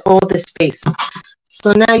it has all this space.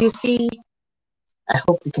 So now you see, I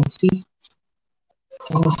hope you can see.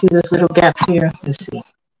 Can you see this little gap here? Let's see.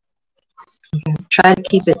 Try to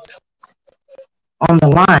keep it on the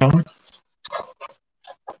line.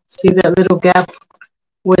 See that little gap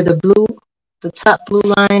where the top blue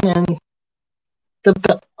line and the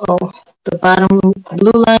bottom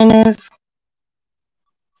blue line is?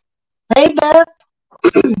 Hey, Beth.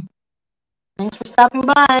 Thanks for stopping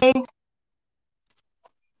by.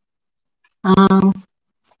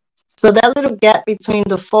 So that little gap between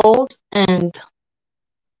the fold and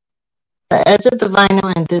the edge of the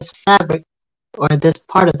vinyl and this fabric, or this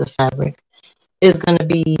part of the fabric, is going to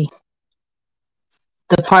be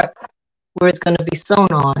the part where it's going to be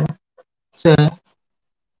sewn on to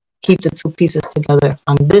keep the two pieces together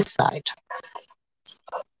on this side.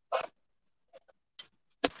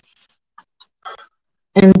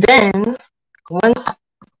 And then once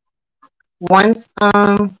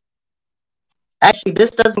actually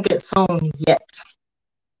this doesn't get sewn yet,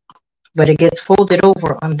 but it gets folded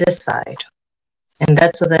over on this side, and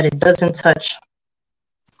that's so that it doesn't touch.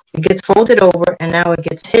 It gets folded over and now it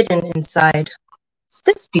gets hidden inside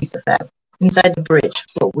this piece of fabric, inside the bridge,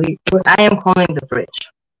 what I am calling the bridge.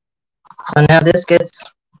 So now this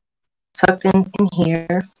gets tucked in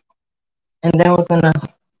here, and then we're gonna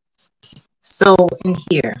sew in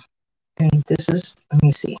here. And this is, let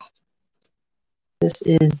me see. This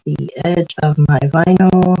is the edge of my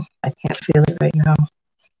vinyl. I can't feel it right now.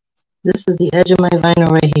 This is the edge of my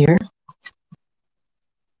vinyl right here.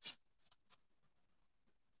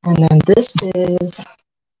 And then this is,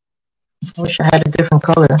 I wish I had a different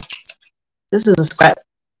color. This is a scrap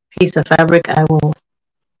piece of fabric. I will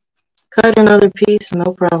cut another piece,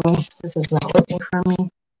 no problem. This is not working for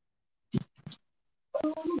me.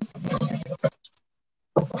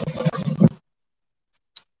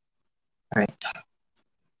 All right.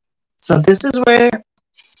 So this is where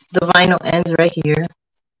the vinyl ends right here.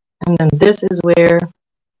 And then this is where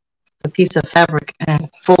the piece of fabric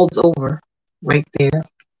folds over right there.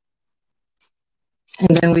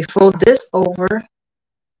 And then we fold this over,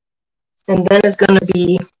 and then it's going to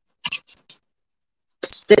be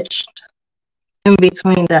stitched in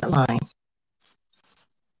between that line.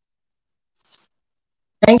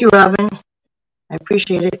 Thank you, Robin. I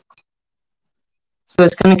appreciate it. So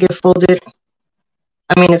it's going to get folded.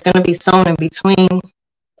 It's going to be sewn in between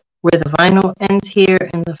where the vinyl ends here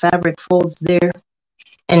and the fabric folds there.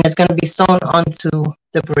 And it's going to be sewn onto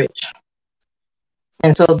the bridge.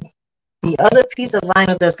 And so the other piece of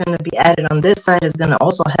vinyl that's going to be added on this side is going to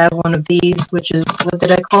also have one of these, which is, what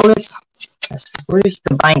did I call it? Where's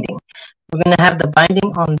the binding? We're going to have the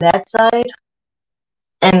binding on that side.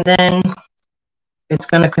 And then it's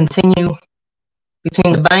going to continue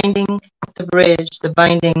between the binding, the bridge, the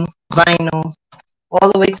binding, vinyl,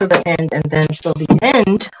 all the way to the end. And then, so the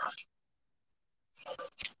end,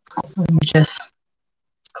 let me just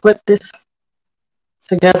clip this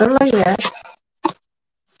together like that.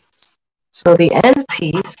 So the end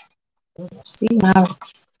piece, see now,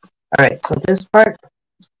 all right, so this part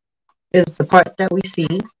is the part that we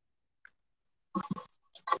see.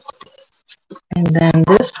 And then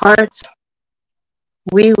this part,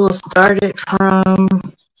 we will start it from,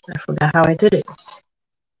 I forgot how I did it.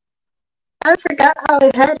 I forgot how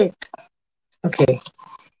I had it. Okay.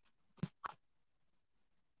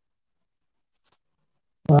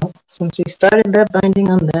 Well, since we started that binding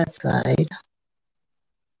on that side,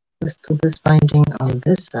 let's do this binding on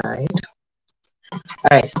this side. All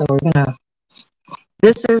right, so we're gonna,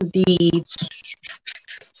 this is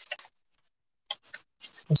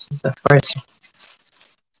the first,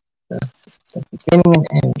 the beginning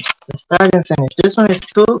and end, the start and finish. This one is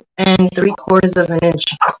 2 3/4 inch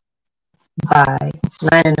by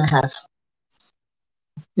 9.5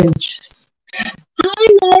 inches. Hi,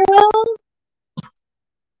 Nairo.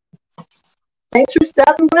 Thanks for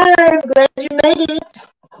stopping by. I'm glad you made it.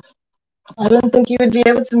 I didn't think you would be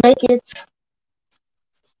able to make it.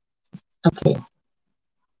 Okay.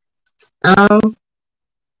 All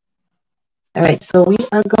right, so we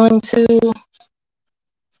are going to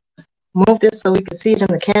move this so we can see it in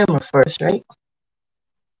the camera first, right?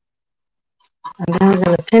 And then we're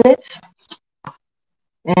going to pin it.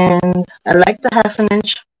 And I like the 1/2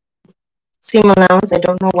 inch seam allowance. I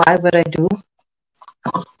don't know why, but I do.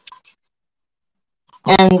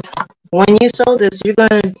 And when you sew this,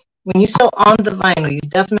 when you sew on the vinyl, you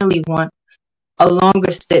definitely want a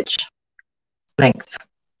longer stitch length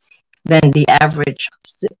than the average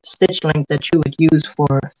stitch length that you would use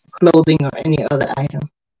for clothing or any other item.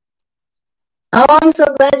 Oh, I'm so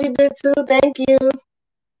glad you did too. Thank you.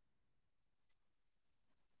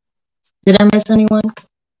 Did I miss anyone?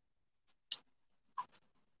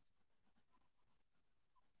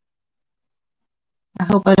 I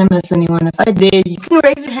hope I didn't miss anyone. If I did, you can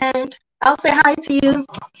raise your hand. I'll say hi to you.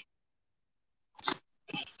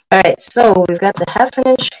 All right, so we've got the 1/2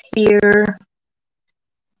 inch here.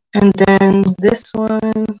 And then this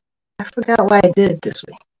one, I forgot why I did it this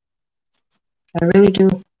way. I really do.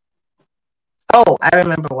 Oh, I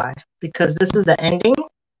remember why. Because this is the ending.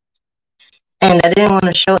 And I didn't want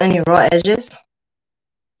to show any raw edges.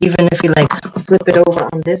 Even if you like flip it over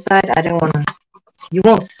on this side, I didn't want to. You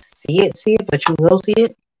won't see it, but you will see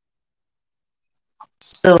it.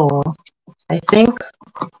 So I think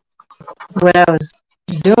what I was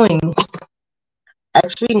doing,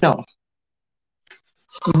 actually no.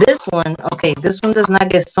 This one, okay, this one does not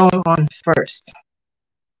get sewn on first.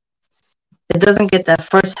 It doesn't get that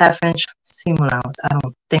first 1/2 inch seam allowance. I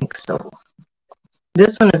don't think so.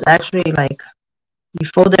 This one is actually like, you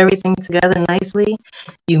fold everything together nicely.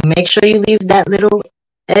 You make sure you leave that little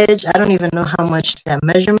edge. I don't even know how much that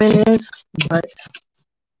measurement is, but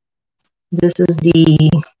this is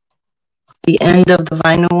the end of the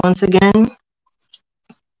vinyl once again.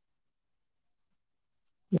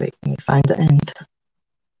 Wait, let me find the end.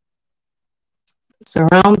 It's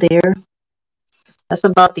around there. That's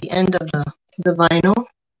about the end of the vinyl.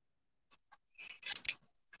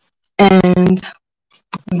 And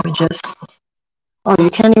let me just, oh, you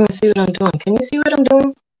can't even see what I'm doing. Can you see what I'm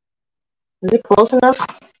doing? Is it close enough?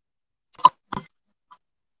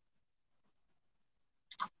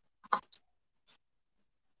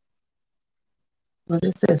 What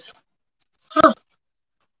is this? Huh,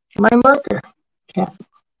 my marker cap.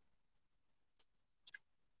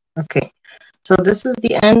 Okay, so this is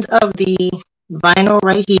the end of the vinyl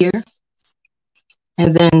right here.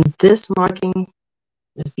 And then this marking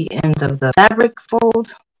is the end of the fabric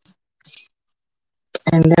fold.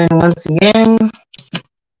 And then once again,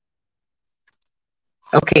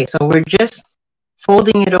 okay, so we're just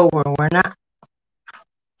folding it over. We're not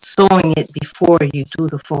sewing it before you do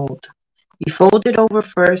the fold. You fold it over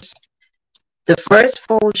first. The first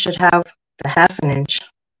fold should have the 1/2 inch.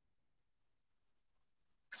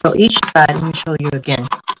 So each side, let me show you again.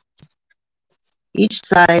 Each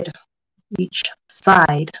side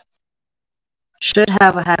should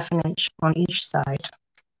have a 1/2 inch on each side.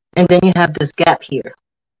 And then you have this gap here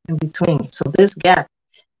in between. So this gap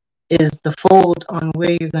is the fold on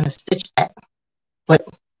where you're going to stitch at, but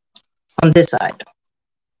on this side.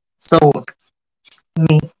 So let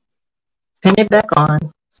me pin it back on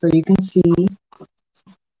so you can see.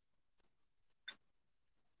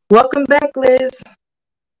 Welcome back, Liz.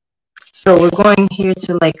 So we're going here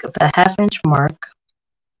to like the 1/2 inch mark.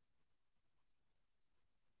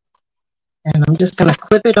 And I'm just going to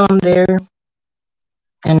clip it on there.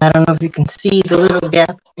 And I don't know if you can see the little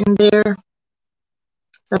gap in there.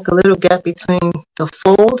 It's like a little gap between the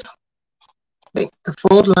fold, like the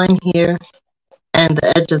fold line here, and the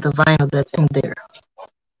edge of the vinyl that's in there.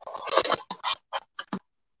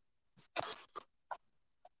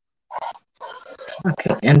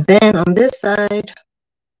 Okay, and then on this side,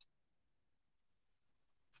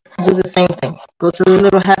 do the same thing. Go to the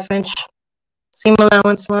little 1/2 inch seam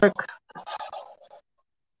allowance mark.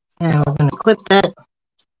 And we're going to clip that.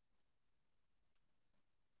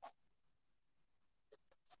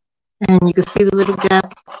 And you can see the little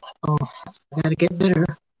gap. Oh, I gotta get better.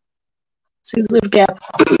 See the little gap.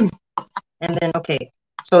 And then, okay,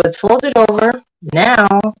 so it's folded over.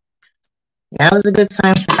 Now is a good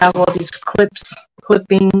time to have all these clips,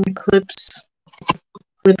 clippity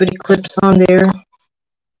clips on there.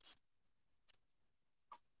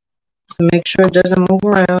 So make sure it doesn't move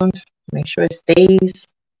around. Make sure it stays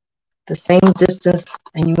the same distance.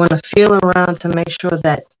 And you want to feel around to make sure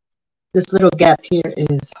that this little gap here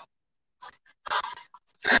is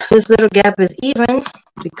even,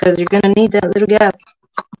 because you're going to need that little gap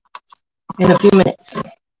in a few minutes.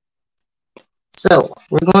 So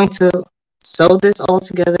we're going to sew this all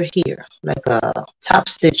together here, like a top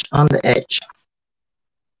stitch on the edge.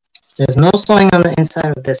 There's no sewing on the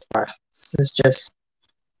inside of this part. This is just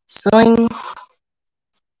sewing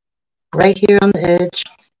right here on the edge,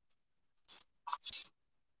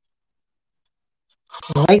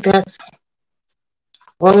 like that,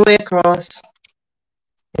 all the way across.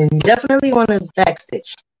 And you definitely want to back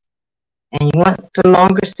stitch, and you want the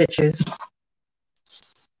longer stitches.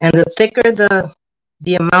 And the thicker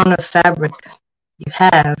the amount of fabric you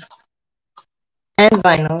have and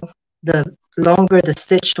vinyl, the longer the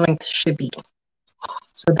stitch length should be,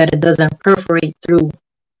 so that it doesn't perforate through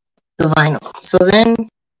the vinyl. So then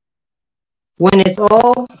when it's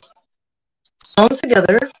all sewn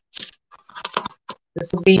together,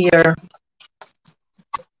 this will be your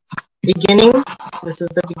beginning. This is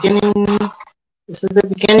the beginning. This is the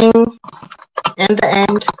beginning and the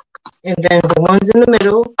end. And then the ones in the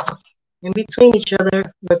middle, in between each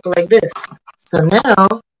other, look like this. So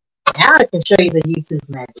now I can show you the YouTube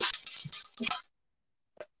magic.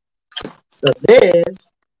 So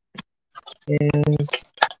this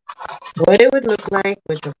is what it would look like,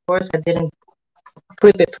 which of course I didn't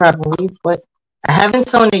clip it properly, but I haven't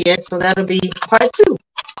sewn it yet, so that'll be part 2.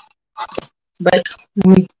 But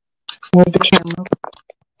let me move the camera.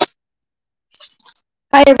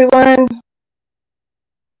 Hi everyone.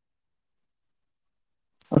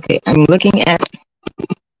 Okay, I'm looking at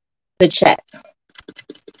the chat.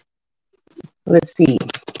 Let's see.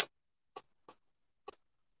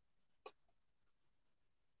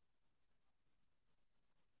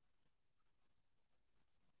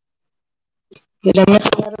 Did I miss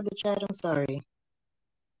a lot of the chat? I'm sorry.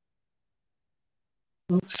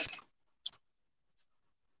 Oops.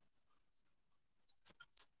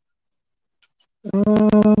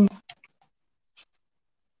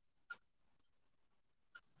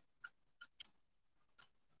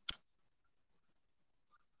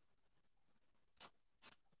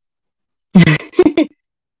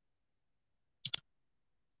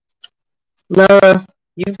 Laura,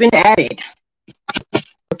 you've been added.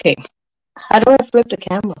 Okay, how do I flip the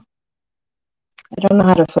camera? I don't know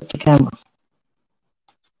how to flip the camera.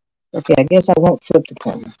 Okay, I guess I won't flip the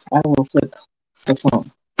camera. I will flip the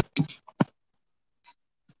phone.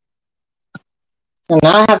 So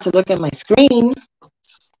now I have to look at my screen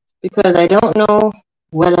because I don't know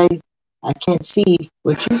what I can't see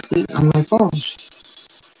what you see on my phone.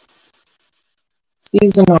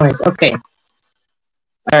 Excuse the noise. Okay.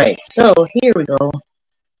 All right, so here we go.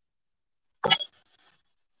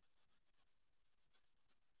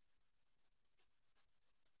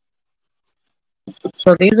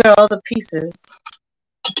 So these are all the pieces.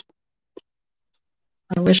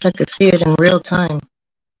 I wish I could see it in real time.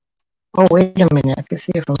 Oh, wait a minute. I can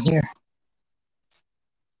see it from here.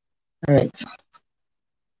 All right.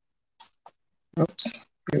 Oops.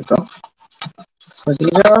 Here we go. So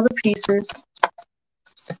these are all the pieces,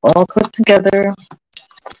 all put together.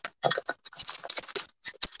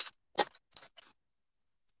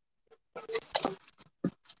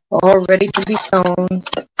 All ready to be sewn.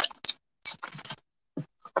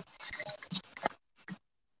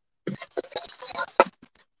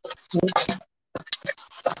 Oops.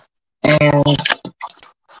 And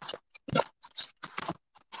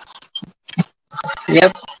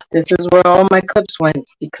yep, this is where all my clips went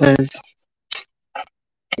because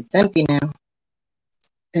it's empty now.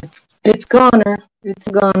 It's goner. It's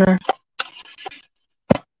a goner.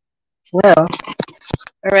 Well,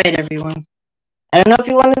 all right, everyone. I don't know if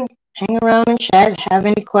you want to hang around and chat, have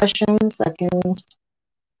any questions. I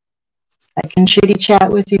can chitty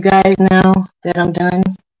chat with you guys now that I'm done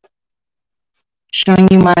showing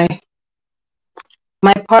you my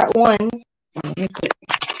part 1. Let me put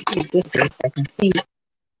this way so I can see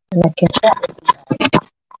and I can chat with you guys.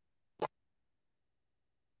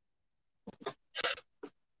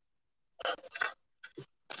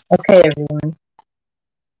 Okay, everyone.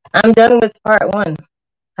 I'm done with part 1.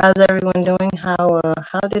 How's everyone doing? How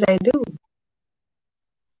did I do?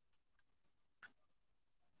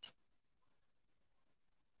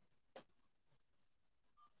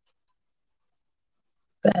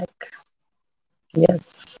 Back.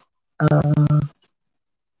 Yes.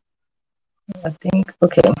 I think,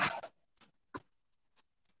 okay.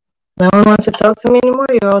 No one wants to talk to me anymore?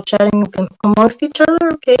 You're all chatting amongst each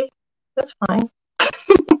other? Okay, that's fine.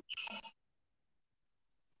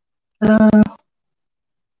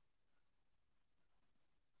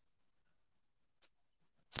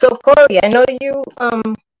 So Corey, I know you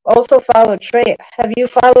also follow Trey. Have you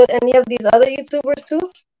followed any of these other YouTubers too?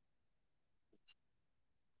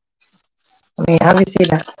 I mean, obviously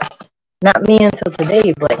not me until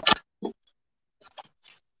today, but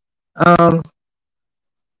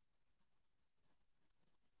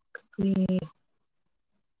quickly.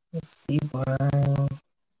 Let's see one.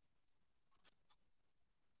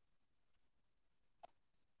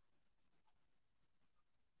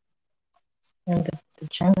 And the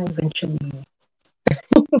channel eventually.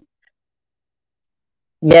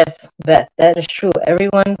 Yes, Beth, that is true. Every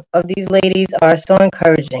one of these ladies are so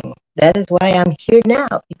encouraging. That is why I'm here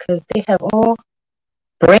now, because they have all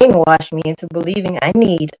brainwashed me into believing I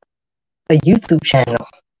need a YouTube channel.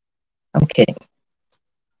 I'm kidding.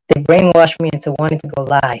 They brainwashed me into wanting to go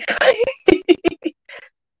live.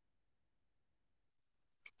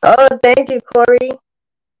 Oh, thank you, Corey.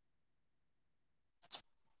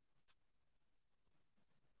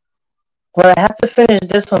 Well, I have to finish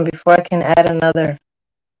this one before I can add another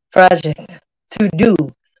project to do.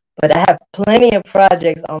 But I have plenty of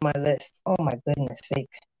projects on my list. Oh my goodness sake.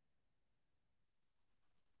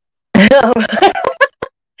 I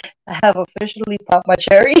have officially popped my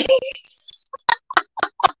cherry.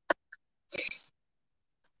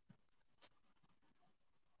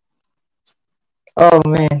 Oh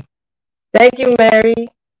man. Thank you, Mary.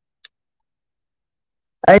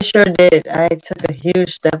 I sure did. I took a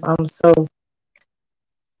huge step. I'm so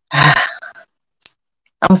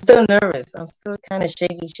I'm still nervous. I'm still kind of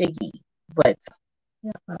shaky. But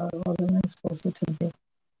yeah, what am I supposed to do?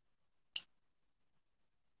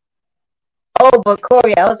 Oh, but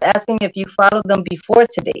Corey, I was asking if you followed them before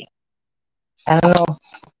today. I don't know.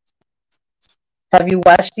 Have you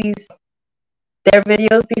watched their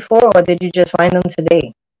videos before, or did you just find them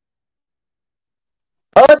today?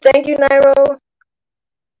 Oh, thank you, Nairo.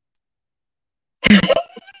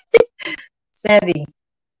 Sandy,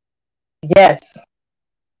 yes,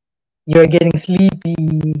 you're getting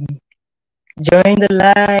sleepy. Join the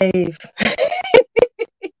live.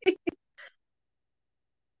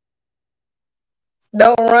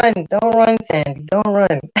 Don't run, Sandy, don't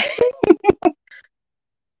run.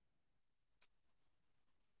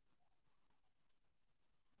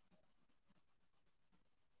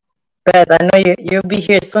 Beth, I know you'll be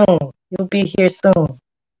here soon. You'll be here soon.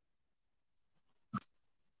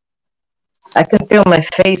 I can feel my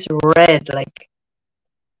face red,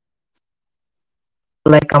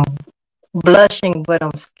 like I'm blushing, but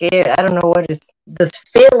I'm scared. I don't know what is this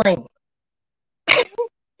feeling.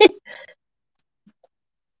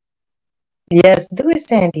 Yes, do it,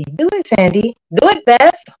 Sandy. Do it, Sandy. Do it,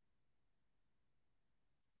 Beth.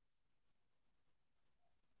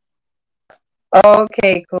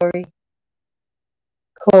 Okay, Corey.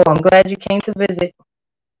 Cool. I'm glad you came to visit.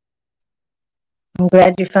 I'm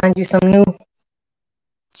glad you found you some new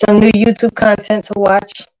YouTube content to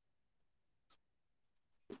watch.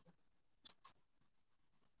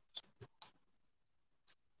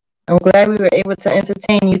 I'm glad we were able to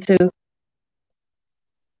entertain you too.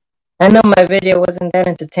 I know my video wasn't that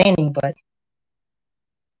entertaining, but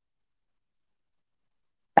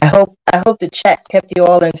I hope the chat kept you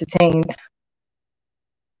all entertained.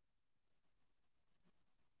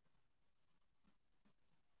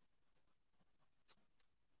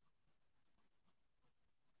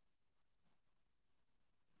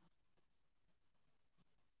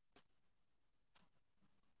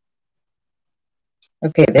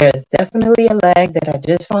 Okay, there is definitely a lag that I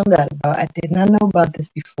just found out about. I did not know about this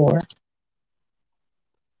before.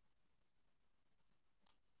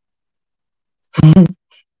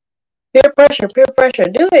 Peer pressure, peer pressure.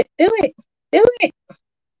 Do it, do it, do it.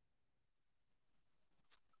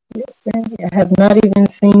 Yes, Sandy, I have not even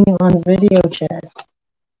seen you on video chat.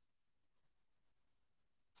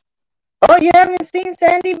 Oh, you haven't seen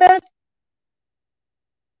Sandy, Beth?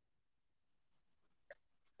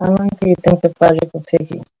 How long do you think the project will take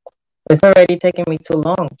you? It's already taking me too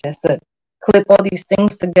long just to clip all these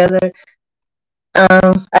things together.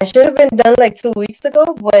 I should have been done like 2 weeks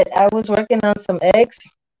ago, but I was working on some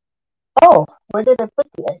eggs. Oh, where did I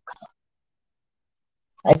put the eggs?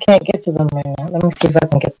 I can't get to them right now. Let me see if I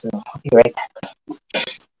can get to them. I'll be right back.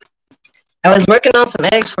 I was working on some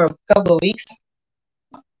eggs for a couple of weeks.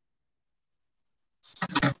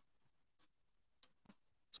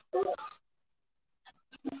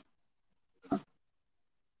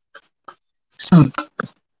 And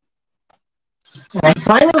I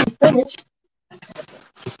finally finished.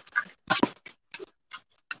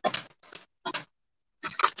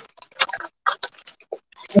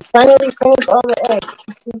 I finally finished all the eggs.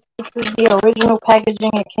 This is the original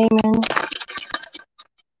packaging it came in.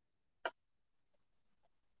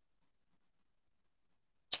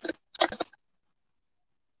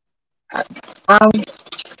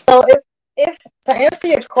 So if to answer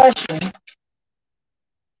your question,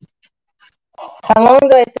 how long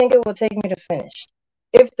do I think it will take me to finish?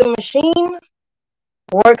 If the machine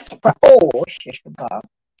works, oh, shish Bob.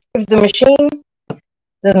 if the machine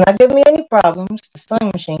does not give me any problems, the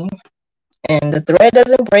sewing machine, and the thread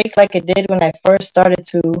doesn't break like it did when I first started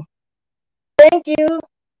to, thank you.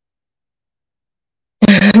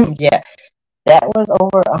 Yeah, that was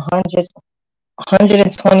over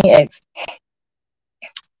 120 eggs.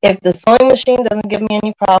 If the sewing machine doesn't give me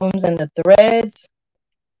any problems and the thread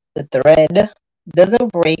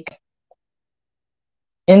doesn't break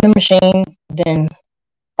in the machine, then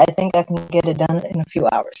I think I can get it done in a few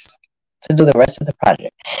hours to do the rest of the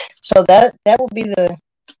project. So that will be the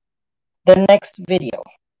next video.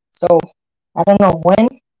 So I don't know when.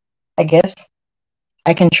 I guess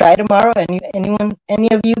I can try tomorrow. Any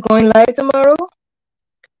of you going live tomorrow?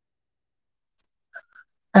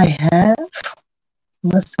 I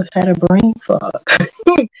must have had a brain fog.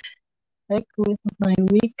 Heck with my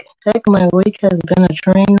week. Heck, my week has been a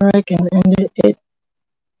train wreck and ended it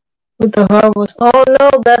with the horrible. Oh no,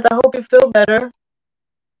 Beth, I hope you feel better.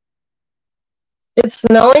 It's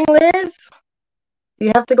snowing, Liz. Do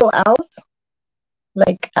you have to go out?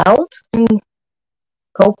 Like out and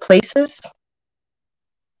go places?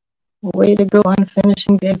 Way to go on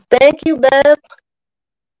finishing day. Thank you, Beth.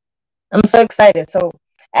 I'm so excited. So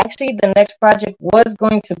actually the next project was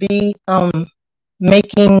going to be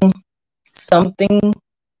making something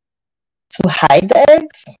to hide the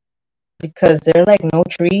eggs because there are like no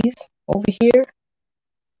trees over here.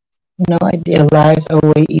 No idea. Lives are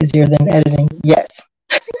way easier than editing. Yes.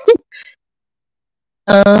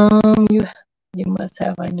 You must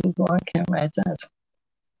have. I do go on camera. It says.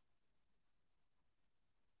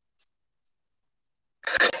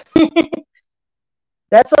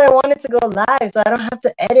 That's why I wanted to go live, so I don't have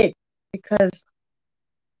to edit because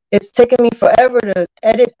it's taken me forever to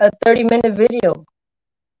edit a 30-minute video.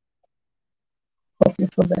 Hope you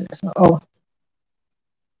feel better.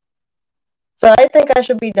 So I think I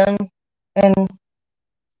should be done in.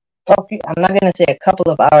 I'm not gonna say a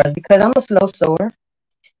couple of hours because I'm a slow sewer,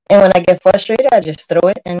 and when I get frustrated, I just throw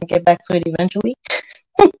it and get back to it eventually.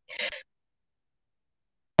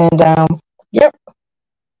 And yep.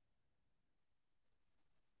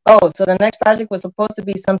 Oh, so the next project was supposed to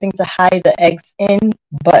be something to hide the eggs in,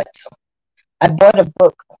 but I bought a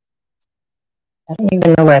book. I don't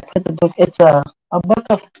even know where I put the book. It's a book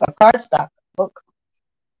of a cardstock book.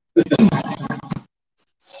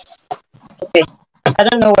 Okay, I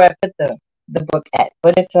don't know where I put the book at,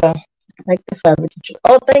 but it's like the fabric.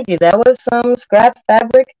 Oh, thank you. That was some scrap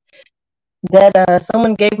fabric that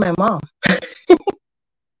someone gave my mom.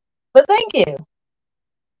 But thank you.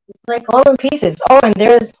 It's like all in pieces. Oh, and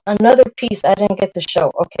there's another piece I didn't get to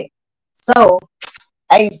show. Okay, so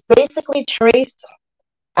I basically traced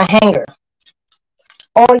a hanger.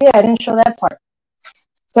 Oh yeah, I didn't show that part.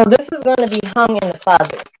 So this is going to be hung in the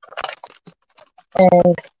closet.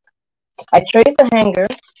 And I traced the hanger.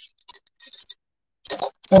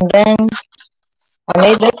 And then I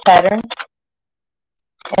made this pattern.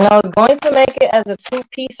 And I was going to make it as a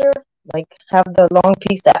two-piecer. Like have the long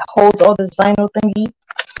piece that holds all this vinyl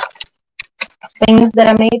things that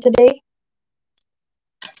I made today.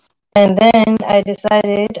 And then I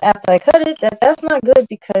decided after I cut it that that's not good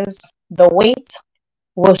because the weight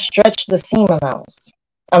will stretch the seam allowance.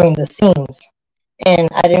 I mean the seams. And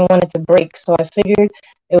I didn't want it to break. So I figured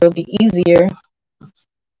it would be easier.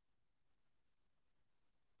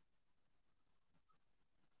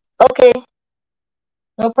 Okay.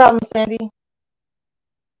 No problem, Sandy.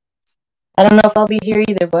 I don't know if I'll be here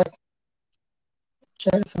either, but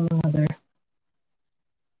chat from another.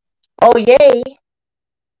 Oh, yay.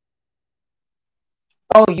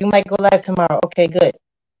 Oh, you might go live tomorrow. Okay, good.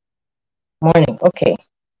 Morning. Okay.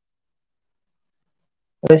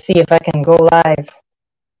 Let's see if I can go live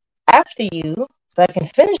after you so I can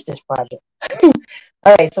finish this project.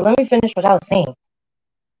 All right, so let me finish what I was saying.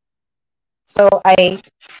 So I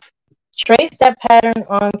traced that pattern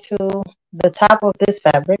onto the top of this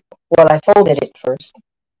fabric. Well, I folded it first.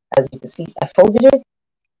 As you can see, I folded it,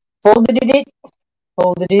 folded it,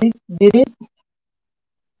 did it.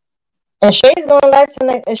 And Shay's going live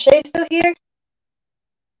tonight. Is Shay still here?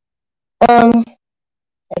 I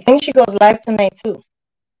think she goes live tonight too.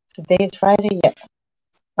 Today is Friday, yeah.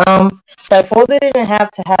 So I folded it in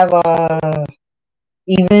half to have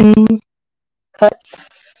even cuts,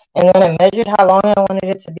 and then I measured how long I wanted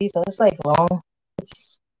it to be. So it's like long.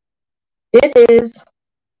 It is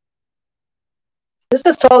just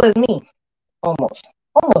as tall as me, almost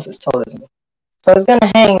as tall as me. So it's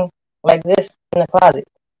gonna hang like this in the closet,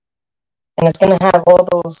 and it's gonna have all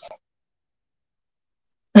those.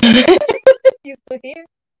 You still here?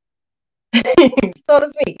 As tall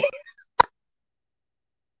as me.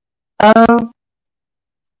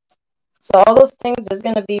 So So all those things, there's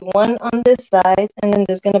going to be one on this side, and then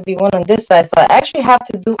there's going to be one on this side. So I actually have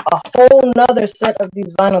to do a whole nother set of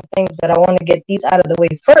these vinyl things, but I want to get these out of the way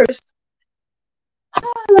first.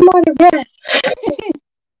 I'm out of breath.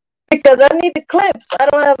 Because I need the clips. I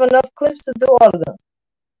don't have enough clips to do all of them.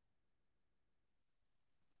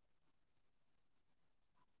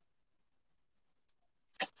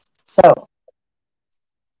 So,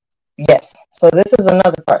 yes. So this is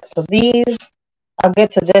another part. So these, I'll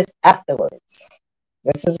get to this afterwards.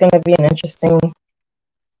 This is going to be an interesting.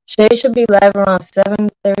 Shay should be live around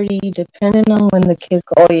 7:30, depending on when the kids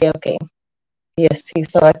go. Oh yeah, okay. EST.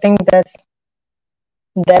 So I think that's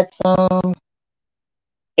 8:30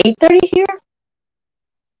 here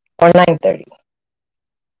or 9:30,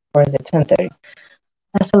 or is it 10:30?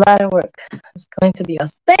 That's a lot of work. It's going to be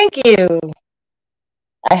us. Thank you.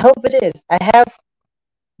 I hope it is. I have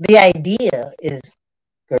the idea is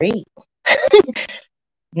great.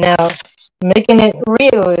 Now making it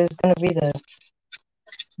real is going to be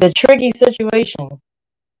the tricky situation.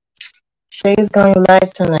 Shay's going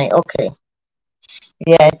live tonight. Okay.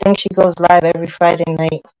 Yeah, I think she goes live every Friday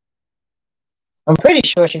night. I'm pretty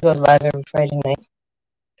sure she goes live every Friday night.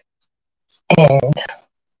 And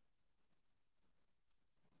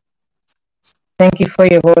thank you for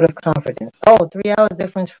your vote of confidence. Oh, 3 hours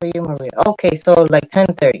difference for you, Maria. Okay, so like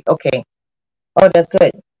 10:30. Okay. Oh, that's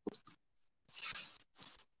good.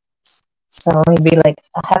 So I'm gonna be like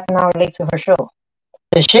a half an hour late to her show.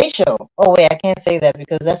 The Shay Show. Oh wait, I can't say that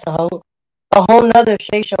because that's a whole nother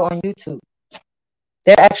Shay Show on YouTube.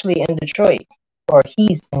 They're actually in Detroit, or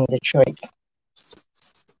he's in Detroit.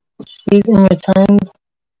 She's in your time.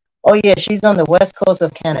 Oh yeah, she's on the west coast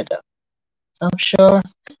of Canada. I'm sure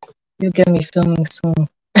you'll get me filming soon.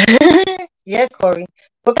 Yeah, Corey.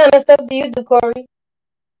 What kind of stuff do you do, Corey?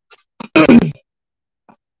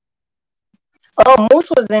 Oh, Moose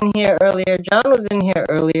was in here earlier. John was in here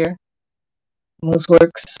earlier. Moose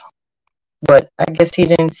works, but I guess he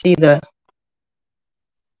didn't see the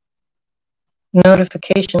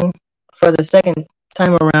notification for the second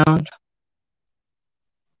time around.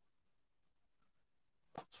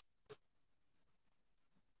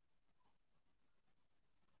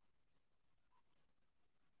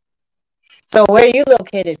 So where are you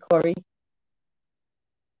located, Corey?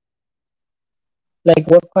 Like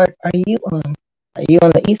what part are you on? Are you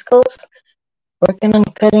on the East Coast? Working on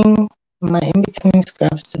cutting my in-between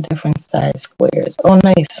scraps to different size squares. Oh,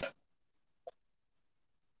 nice.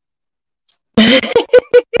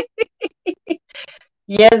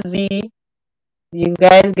 Yes, Z. You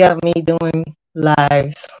guys got me doing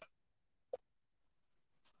lives.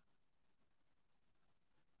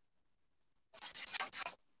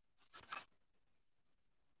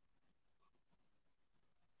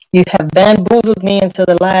 You have bamboozled me into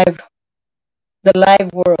the live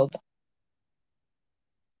world.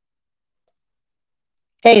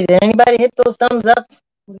 Hey, did anybody hit those thumbs up?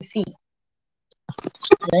 Let me see.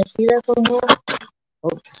 Did I see that from here?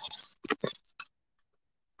 Oops.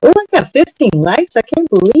 Oh, I got 15 likes. I can't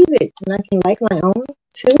believe it. And I can like my own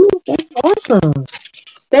too. That's awesome.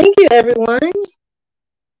 Thank you, everyone.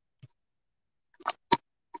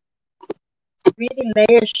 3D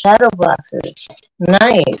layered shadow boxes.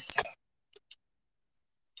 Nice.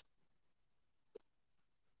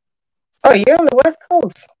 Oh, you're on the West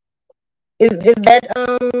Coast. Is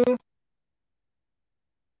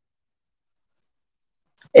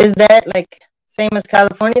that like same as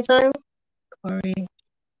California time? Corey.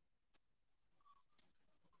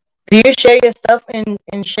 Do you share your stuff in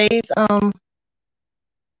Shay's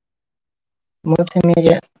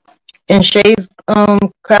multimedia in Shay's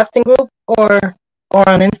crafting group or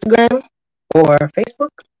on Instagram or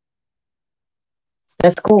Facebook?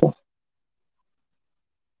 That's cool.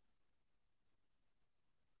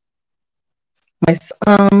 My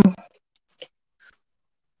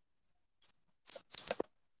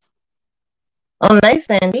oh, nice,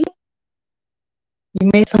 Andy. You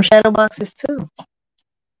made some shadow boxes too.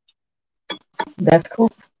 That's cool.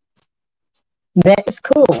 That is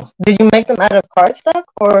cool. Did you make them out of cardstock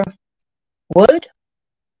or wood?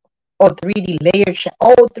 Or 3D layered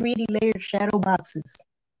 3D layered shadow boxes.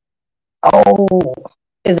 Oh,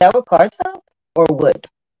 is that what cardstock or wood?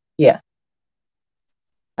 Yeah.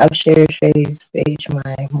 I've shared Shay's page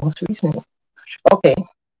my most recent. Okay.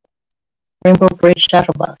 Rainbow Bridge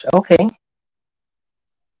shadow box. Okay.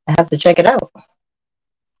 I have to check it out.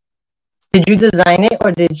 Did you design it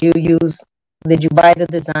or did you buy the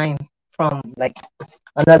design from like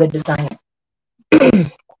another designer?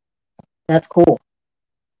 That's cool.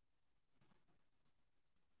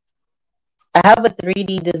 I have a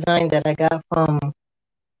 3D design that I got from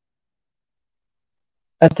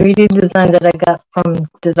A 3D design that I got from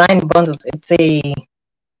Design Bundles. It's a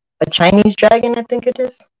Chinese dragon, I think it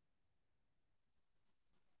is.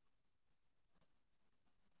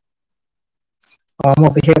 Oh, I'm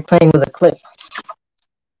over here playing with a clip.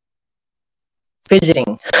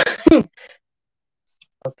 Fidgeting.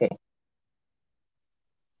 Okay.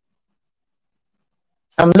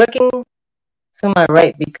 I'm looking to my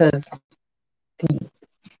right because the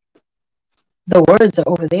the words are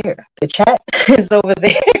over there. The chat is over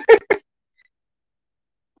there.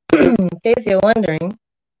 In case you're wondering.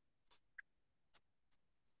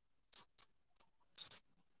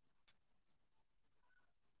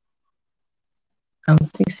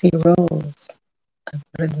 CC Rose. I've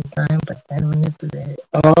heard the design, but then manipulated.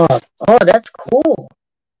 Oh, that's cool.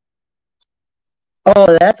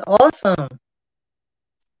 Oh, that's awesome.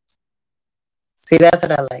 See, that's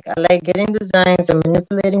what I like. I like getting designs and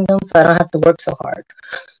manipulating them so I don't have to work so hard.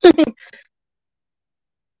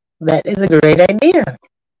 That is a great idea.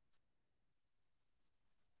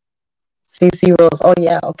 CC Rose. Oh,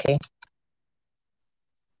 yeah, okay.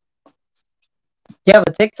 Do you have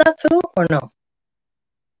a TikTok too, or no?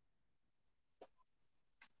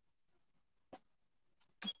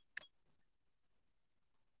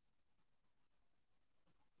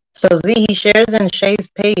 So Z, he shares in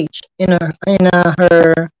Shay's page in her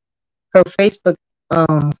Facebook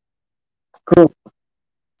group.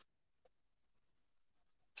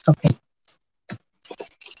 Okay.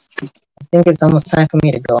 I think it's almost time for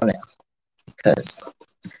me to go now because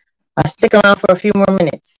I'll stick around for a few more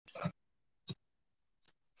minutes.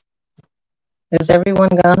 Is everyone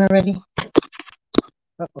gone already?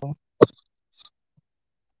 Uh-oh.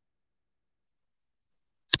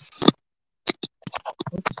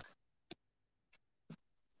 Oops.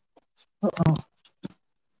 Uh-oh.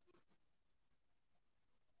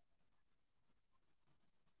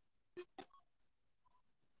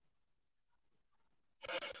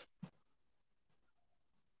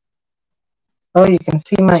 Oh, you can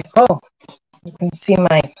see my, you can see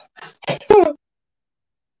my,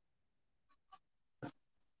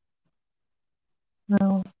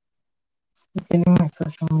 no, beginning my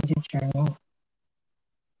social media journey.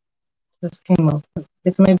 Just came up.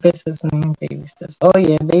 It's my business name, Baby Steps. Oh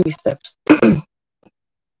yeah, Baby Steps. I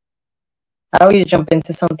always jump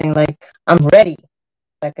into something like I'm ready,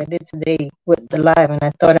 like I did today with the live, and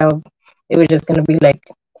I thought it was just gonna be like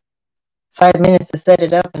 5 minutes to set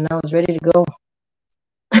it up, and I was ready to go.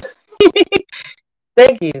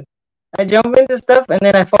 Thank you. I jump into stuff and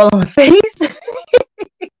then I fall on my face.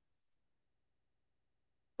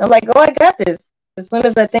 I'm like, oh, I got this. As soon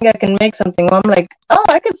as I think I can make something, I'm like, oh,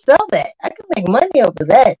 I could sell that. I could make money over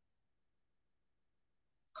that.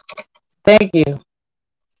 Thank you.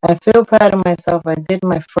 I feel proud of myself. I did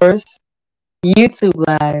my first YouTube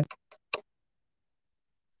live.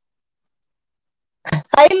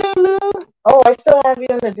 Hi, Lulu. Oh, I still have you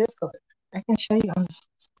on the Discord. I can show you.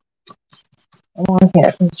 I'm on here.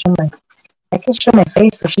 I can show my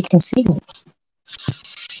face so she can see me.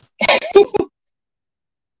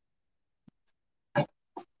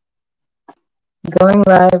 Going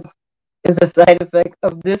live is a side effect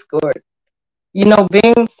of Discord. You know,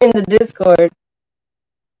 being in the Discord.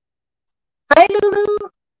 Hi, Lulu.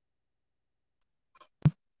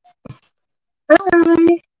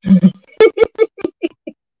 Hi.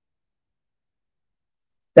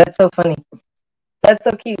 That's so funny. That's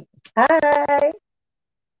so cute. Hi.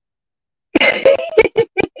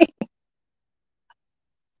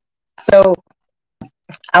 So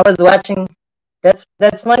I was watching. That's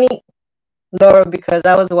funny, Laura, because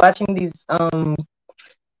I was watching these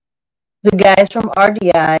the guys from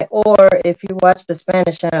RDI, or if you watch the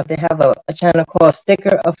Spanish channel, they have a channel called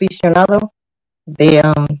Sticker Aficionado. They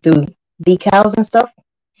do decals and stuff,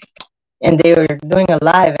 and they were doing a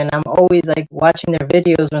live, and I'm always like watching their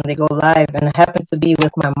videos when they go live, and I happened to be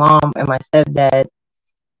with my mom and my stepdad,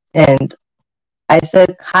 and I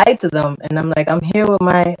said hi to them, and I'm like, I'm here with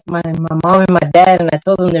my mom and my dad, and I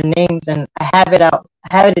told them their names, and I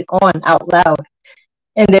had it on out loud,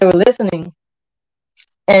 and they were listening,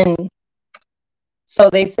 and so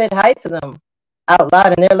they said hi to them out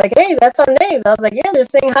loud, and they're like, hey, that's our names. I was like, yeah, they're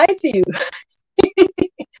saying hi to you.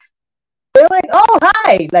 They're like, oh,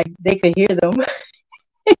 hi, like they could hear them.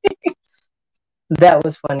 That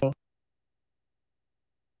was funny.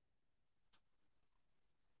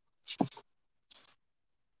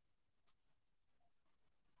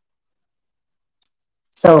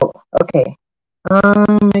 So, okay.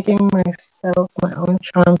 Making myself my own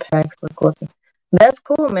charm packs for clothing. That's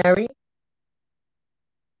cool, Mary.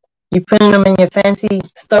 You putting them in your fancy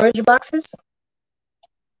storage boxes?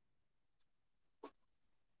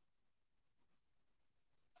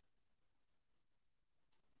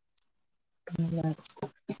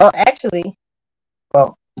 Oh, actually,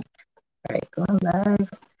 well, all right, going live.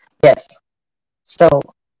 Yes. So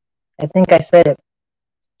I think I said it,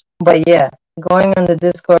 but yeah, going on the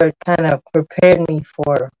Discord kind of prepared me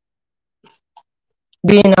for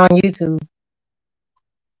being on YouTube.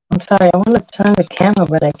 I'm sorry, I want to turn the camera,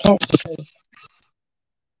 but I can't because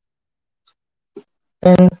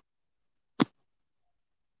then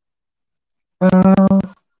um,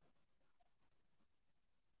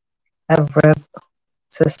 I've rep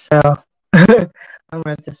to sell. I'm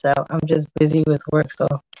rep to sell. I'm just busy with work, so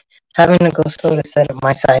having to go slow to set up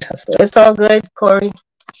my side hustle. It's all good, Corey.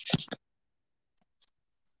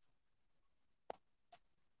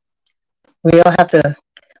 We all have to.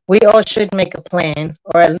 We all should make a plan,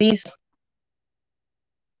 or at least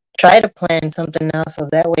try to plan something else, so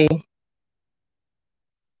that way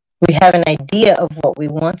we have an idea of what we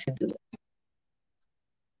want to do.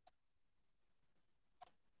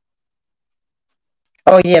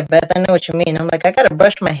 Oh yeah, Beth, I know what you mean. I'm like, I gotta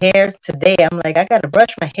brush my hair today. I'm like, I gotta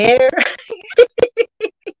brush my hair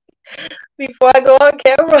before I go on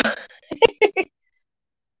camera.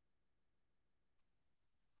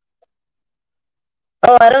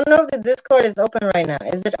 Oh, I don't know if the Discord is open right now.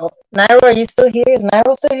 Is it? Nairo, are you still here? Is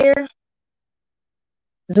Nairo still here?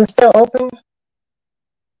 Is it still open?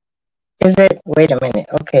 Is it? Wait a minute.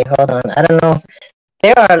 Okay, hold on. I don't know.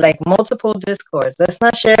 There are like multiple Discords. Let's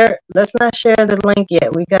not share. Let's not share the link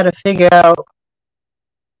yet. We gotta figure out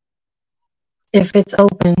if it's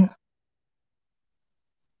open.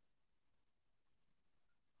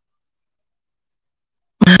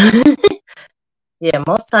 Yeah,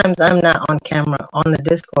 most times I'm not on camera on the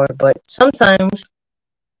Discord, but sometimes,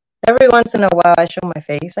 every once in a while, I show my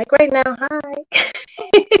face. Like right now, hi.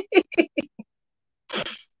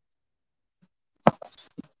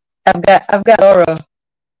 I've got Laura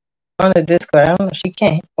on the Discord. I don't know if she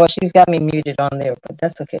can't. Well, she's got me muted on there, but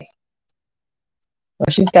that's okay.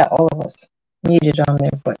 Well, she's got all of us muted on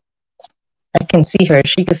there, but I can see her.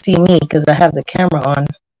 She can see me because I have the camera on.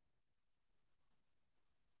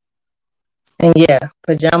 And yeah,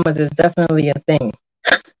 pajamas is definitely a thing.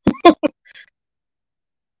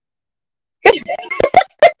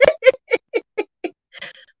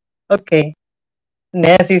 Okay,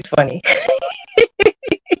 Nancy's funny.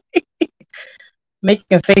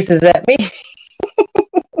 Making faces at me.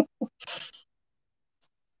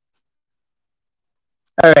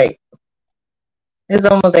 All right, it's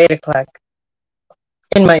almost 8 o'clock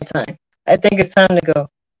in my time. I think it's time to go.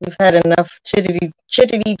 We've had enough chittity,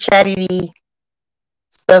 chattity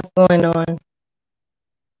stuff going on.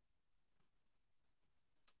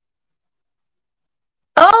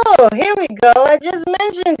 Oh, here we go. I just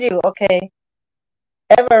mentioned you. Okay.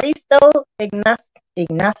 Evaristo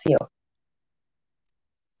Ignacio.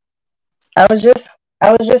 I was just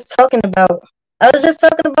I was just talking about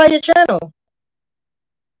your channel.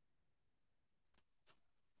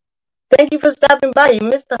 Thank you for stopping by. You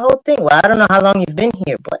missed the whole thing. Well, I don't know how long you've been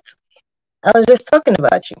here, but I was just talking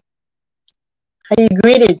about you. How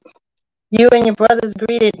you and your brothers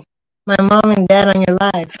greeted my mom and dad on your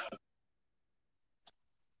live.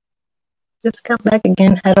 Just got back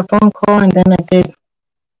again, had a phone call, and then I did.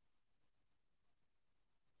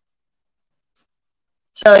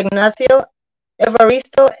 So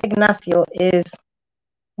Evaristo Ignacio is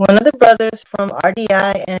one of the brothers from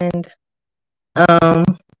RDI and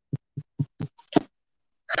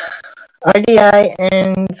RDI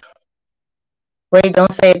and wait,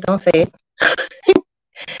 don't say it.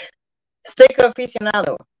 Sticker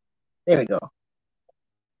aficionado. There we go.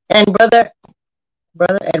 And brother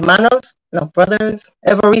hermanos, no brothers,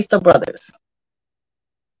 Evaristo brothers.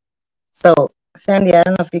 So Sandy, I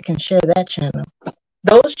don't know if you can share that channel.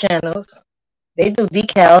 Those channels, they do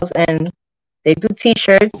decals and they do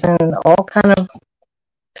T-shirts and all kind of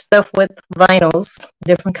stuff with vinyls,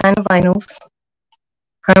 different kind of vinyls,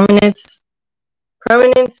 permanents,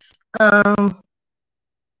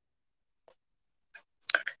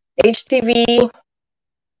 HTV.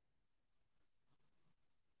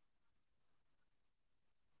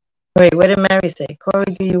 Wait, what did Mary say? Corey,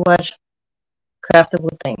 do you watch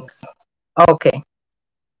craftable things? Okay.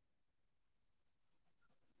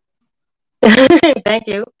 Thank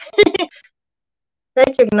you.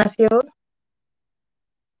 Thank you, Ignacio.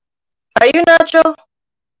 Are you Nacho?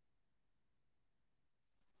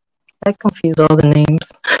 I confuse all the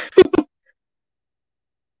names.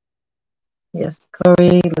 Yes,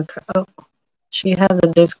 Corey, look her up. She has a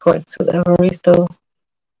Discord too. Evaristo,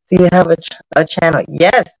 do you have a channel?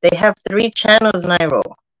 Yes, they have 3 channels, Nairo.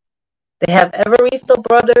 They have Evaristo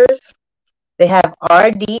Brothers. They have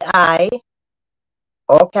RDI,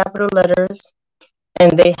 all capital letters.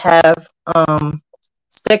 and they have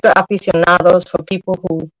sticker aficionados for people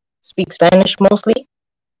who speak Spanish mostly.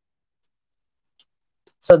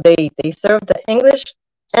 So they serve the English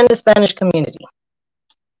and the Spanish community,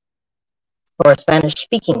 or Spanish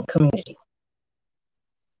speaking community.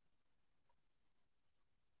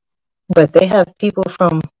 But they have people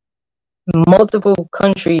from multiple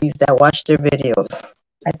countries that watch their videos.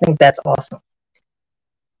 I think that's awesome.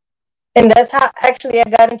 And that's how actually I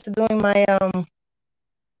got into doing my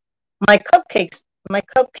my cupcake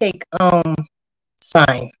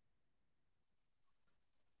sign.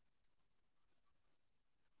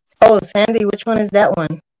 Oh, Sandy, which one is that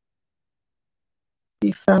one?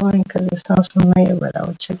 Be following because it sounds familiar, but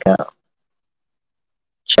I'll check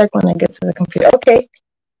when I get to the computer. Okay.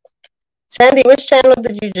 Sandy, which channel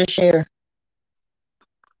did you just share?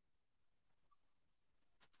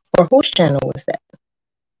 Or whose channel was that?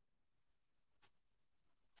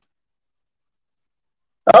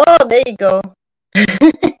 Oh, there you go.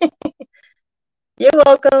 You're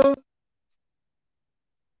welcome.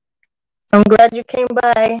 I'm glad you came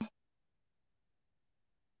by.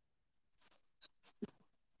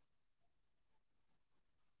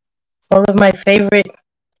 All of my favorite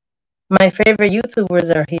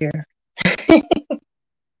YouTubers are here.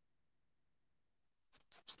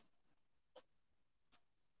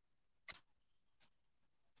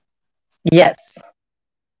 Yes.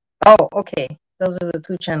 Oh, okay. Those are the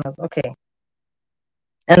two channels. Okay.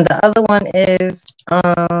 And the other one is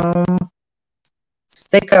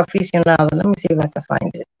Sticker Aficionado. Let me see if I can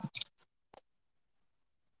find it.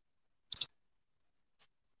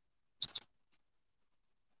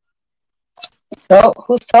 Oh,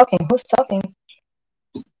 who's talking? Who's talking?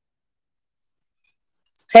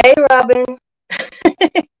 Hey, Robin.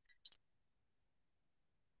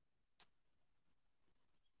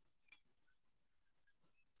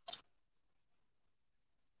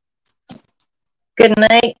 Good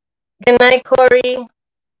night. Good night, Corey.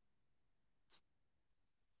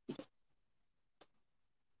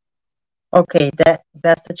 Okay,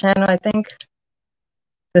 that's the channel, I think.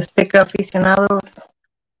 The Sticker Aficionados.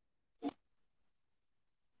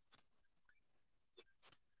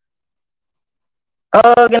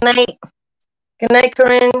 Oh, good night. Good night,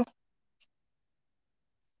 Corinne.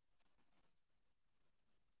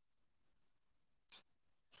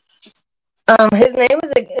 His name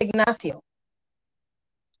is Ignacio.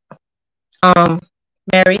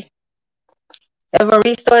 Mary.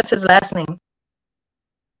 Evaristo is his last name.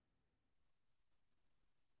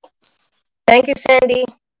 Thank you, Sandy.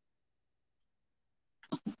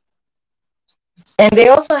 And they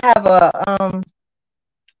also have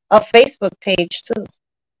a Facebook page too.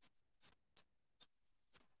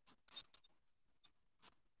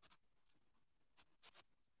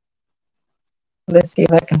 Let's see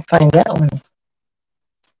if I can find that one.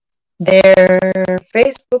 Their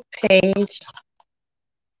Facebook page.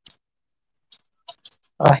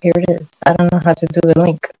 Oh, here it is. I don't know how to do the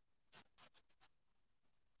link.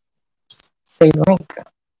 Say link.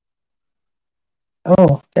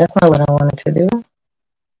 Oh, that's not what I wanted to do.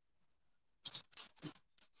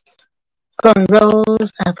 Corey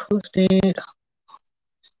Rose, I posted.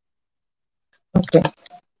 Okay.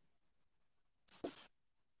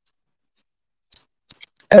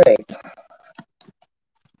 All right.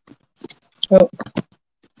 Oh.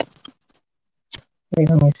 Wait,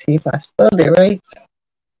 let me see if I spelled it right.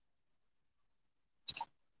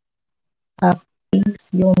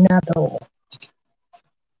 Aficionado.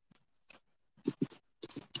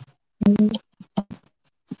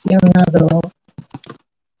 Aficionado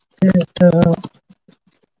is the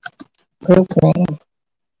group name,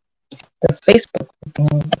 the Facebook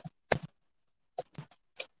group name.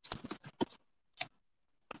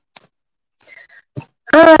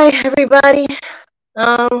 All right, everybody.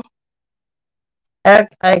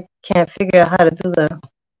 I can't figure out how to do the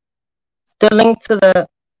link to the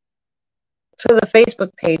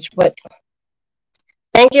Facebook page, but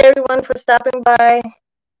thank you everyone for stopping by.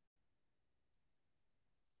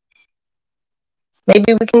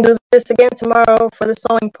 Maybe we can do this again tomorrow for the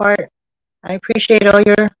sewing part. I appreciate all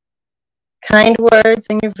your kind words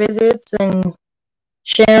and your visits and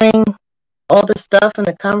sharing all the stuff and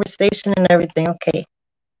the conversation and everything. Okay.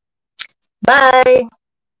 Bye.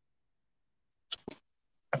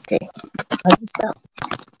 Okay.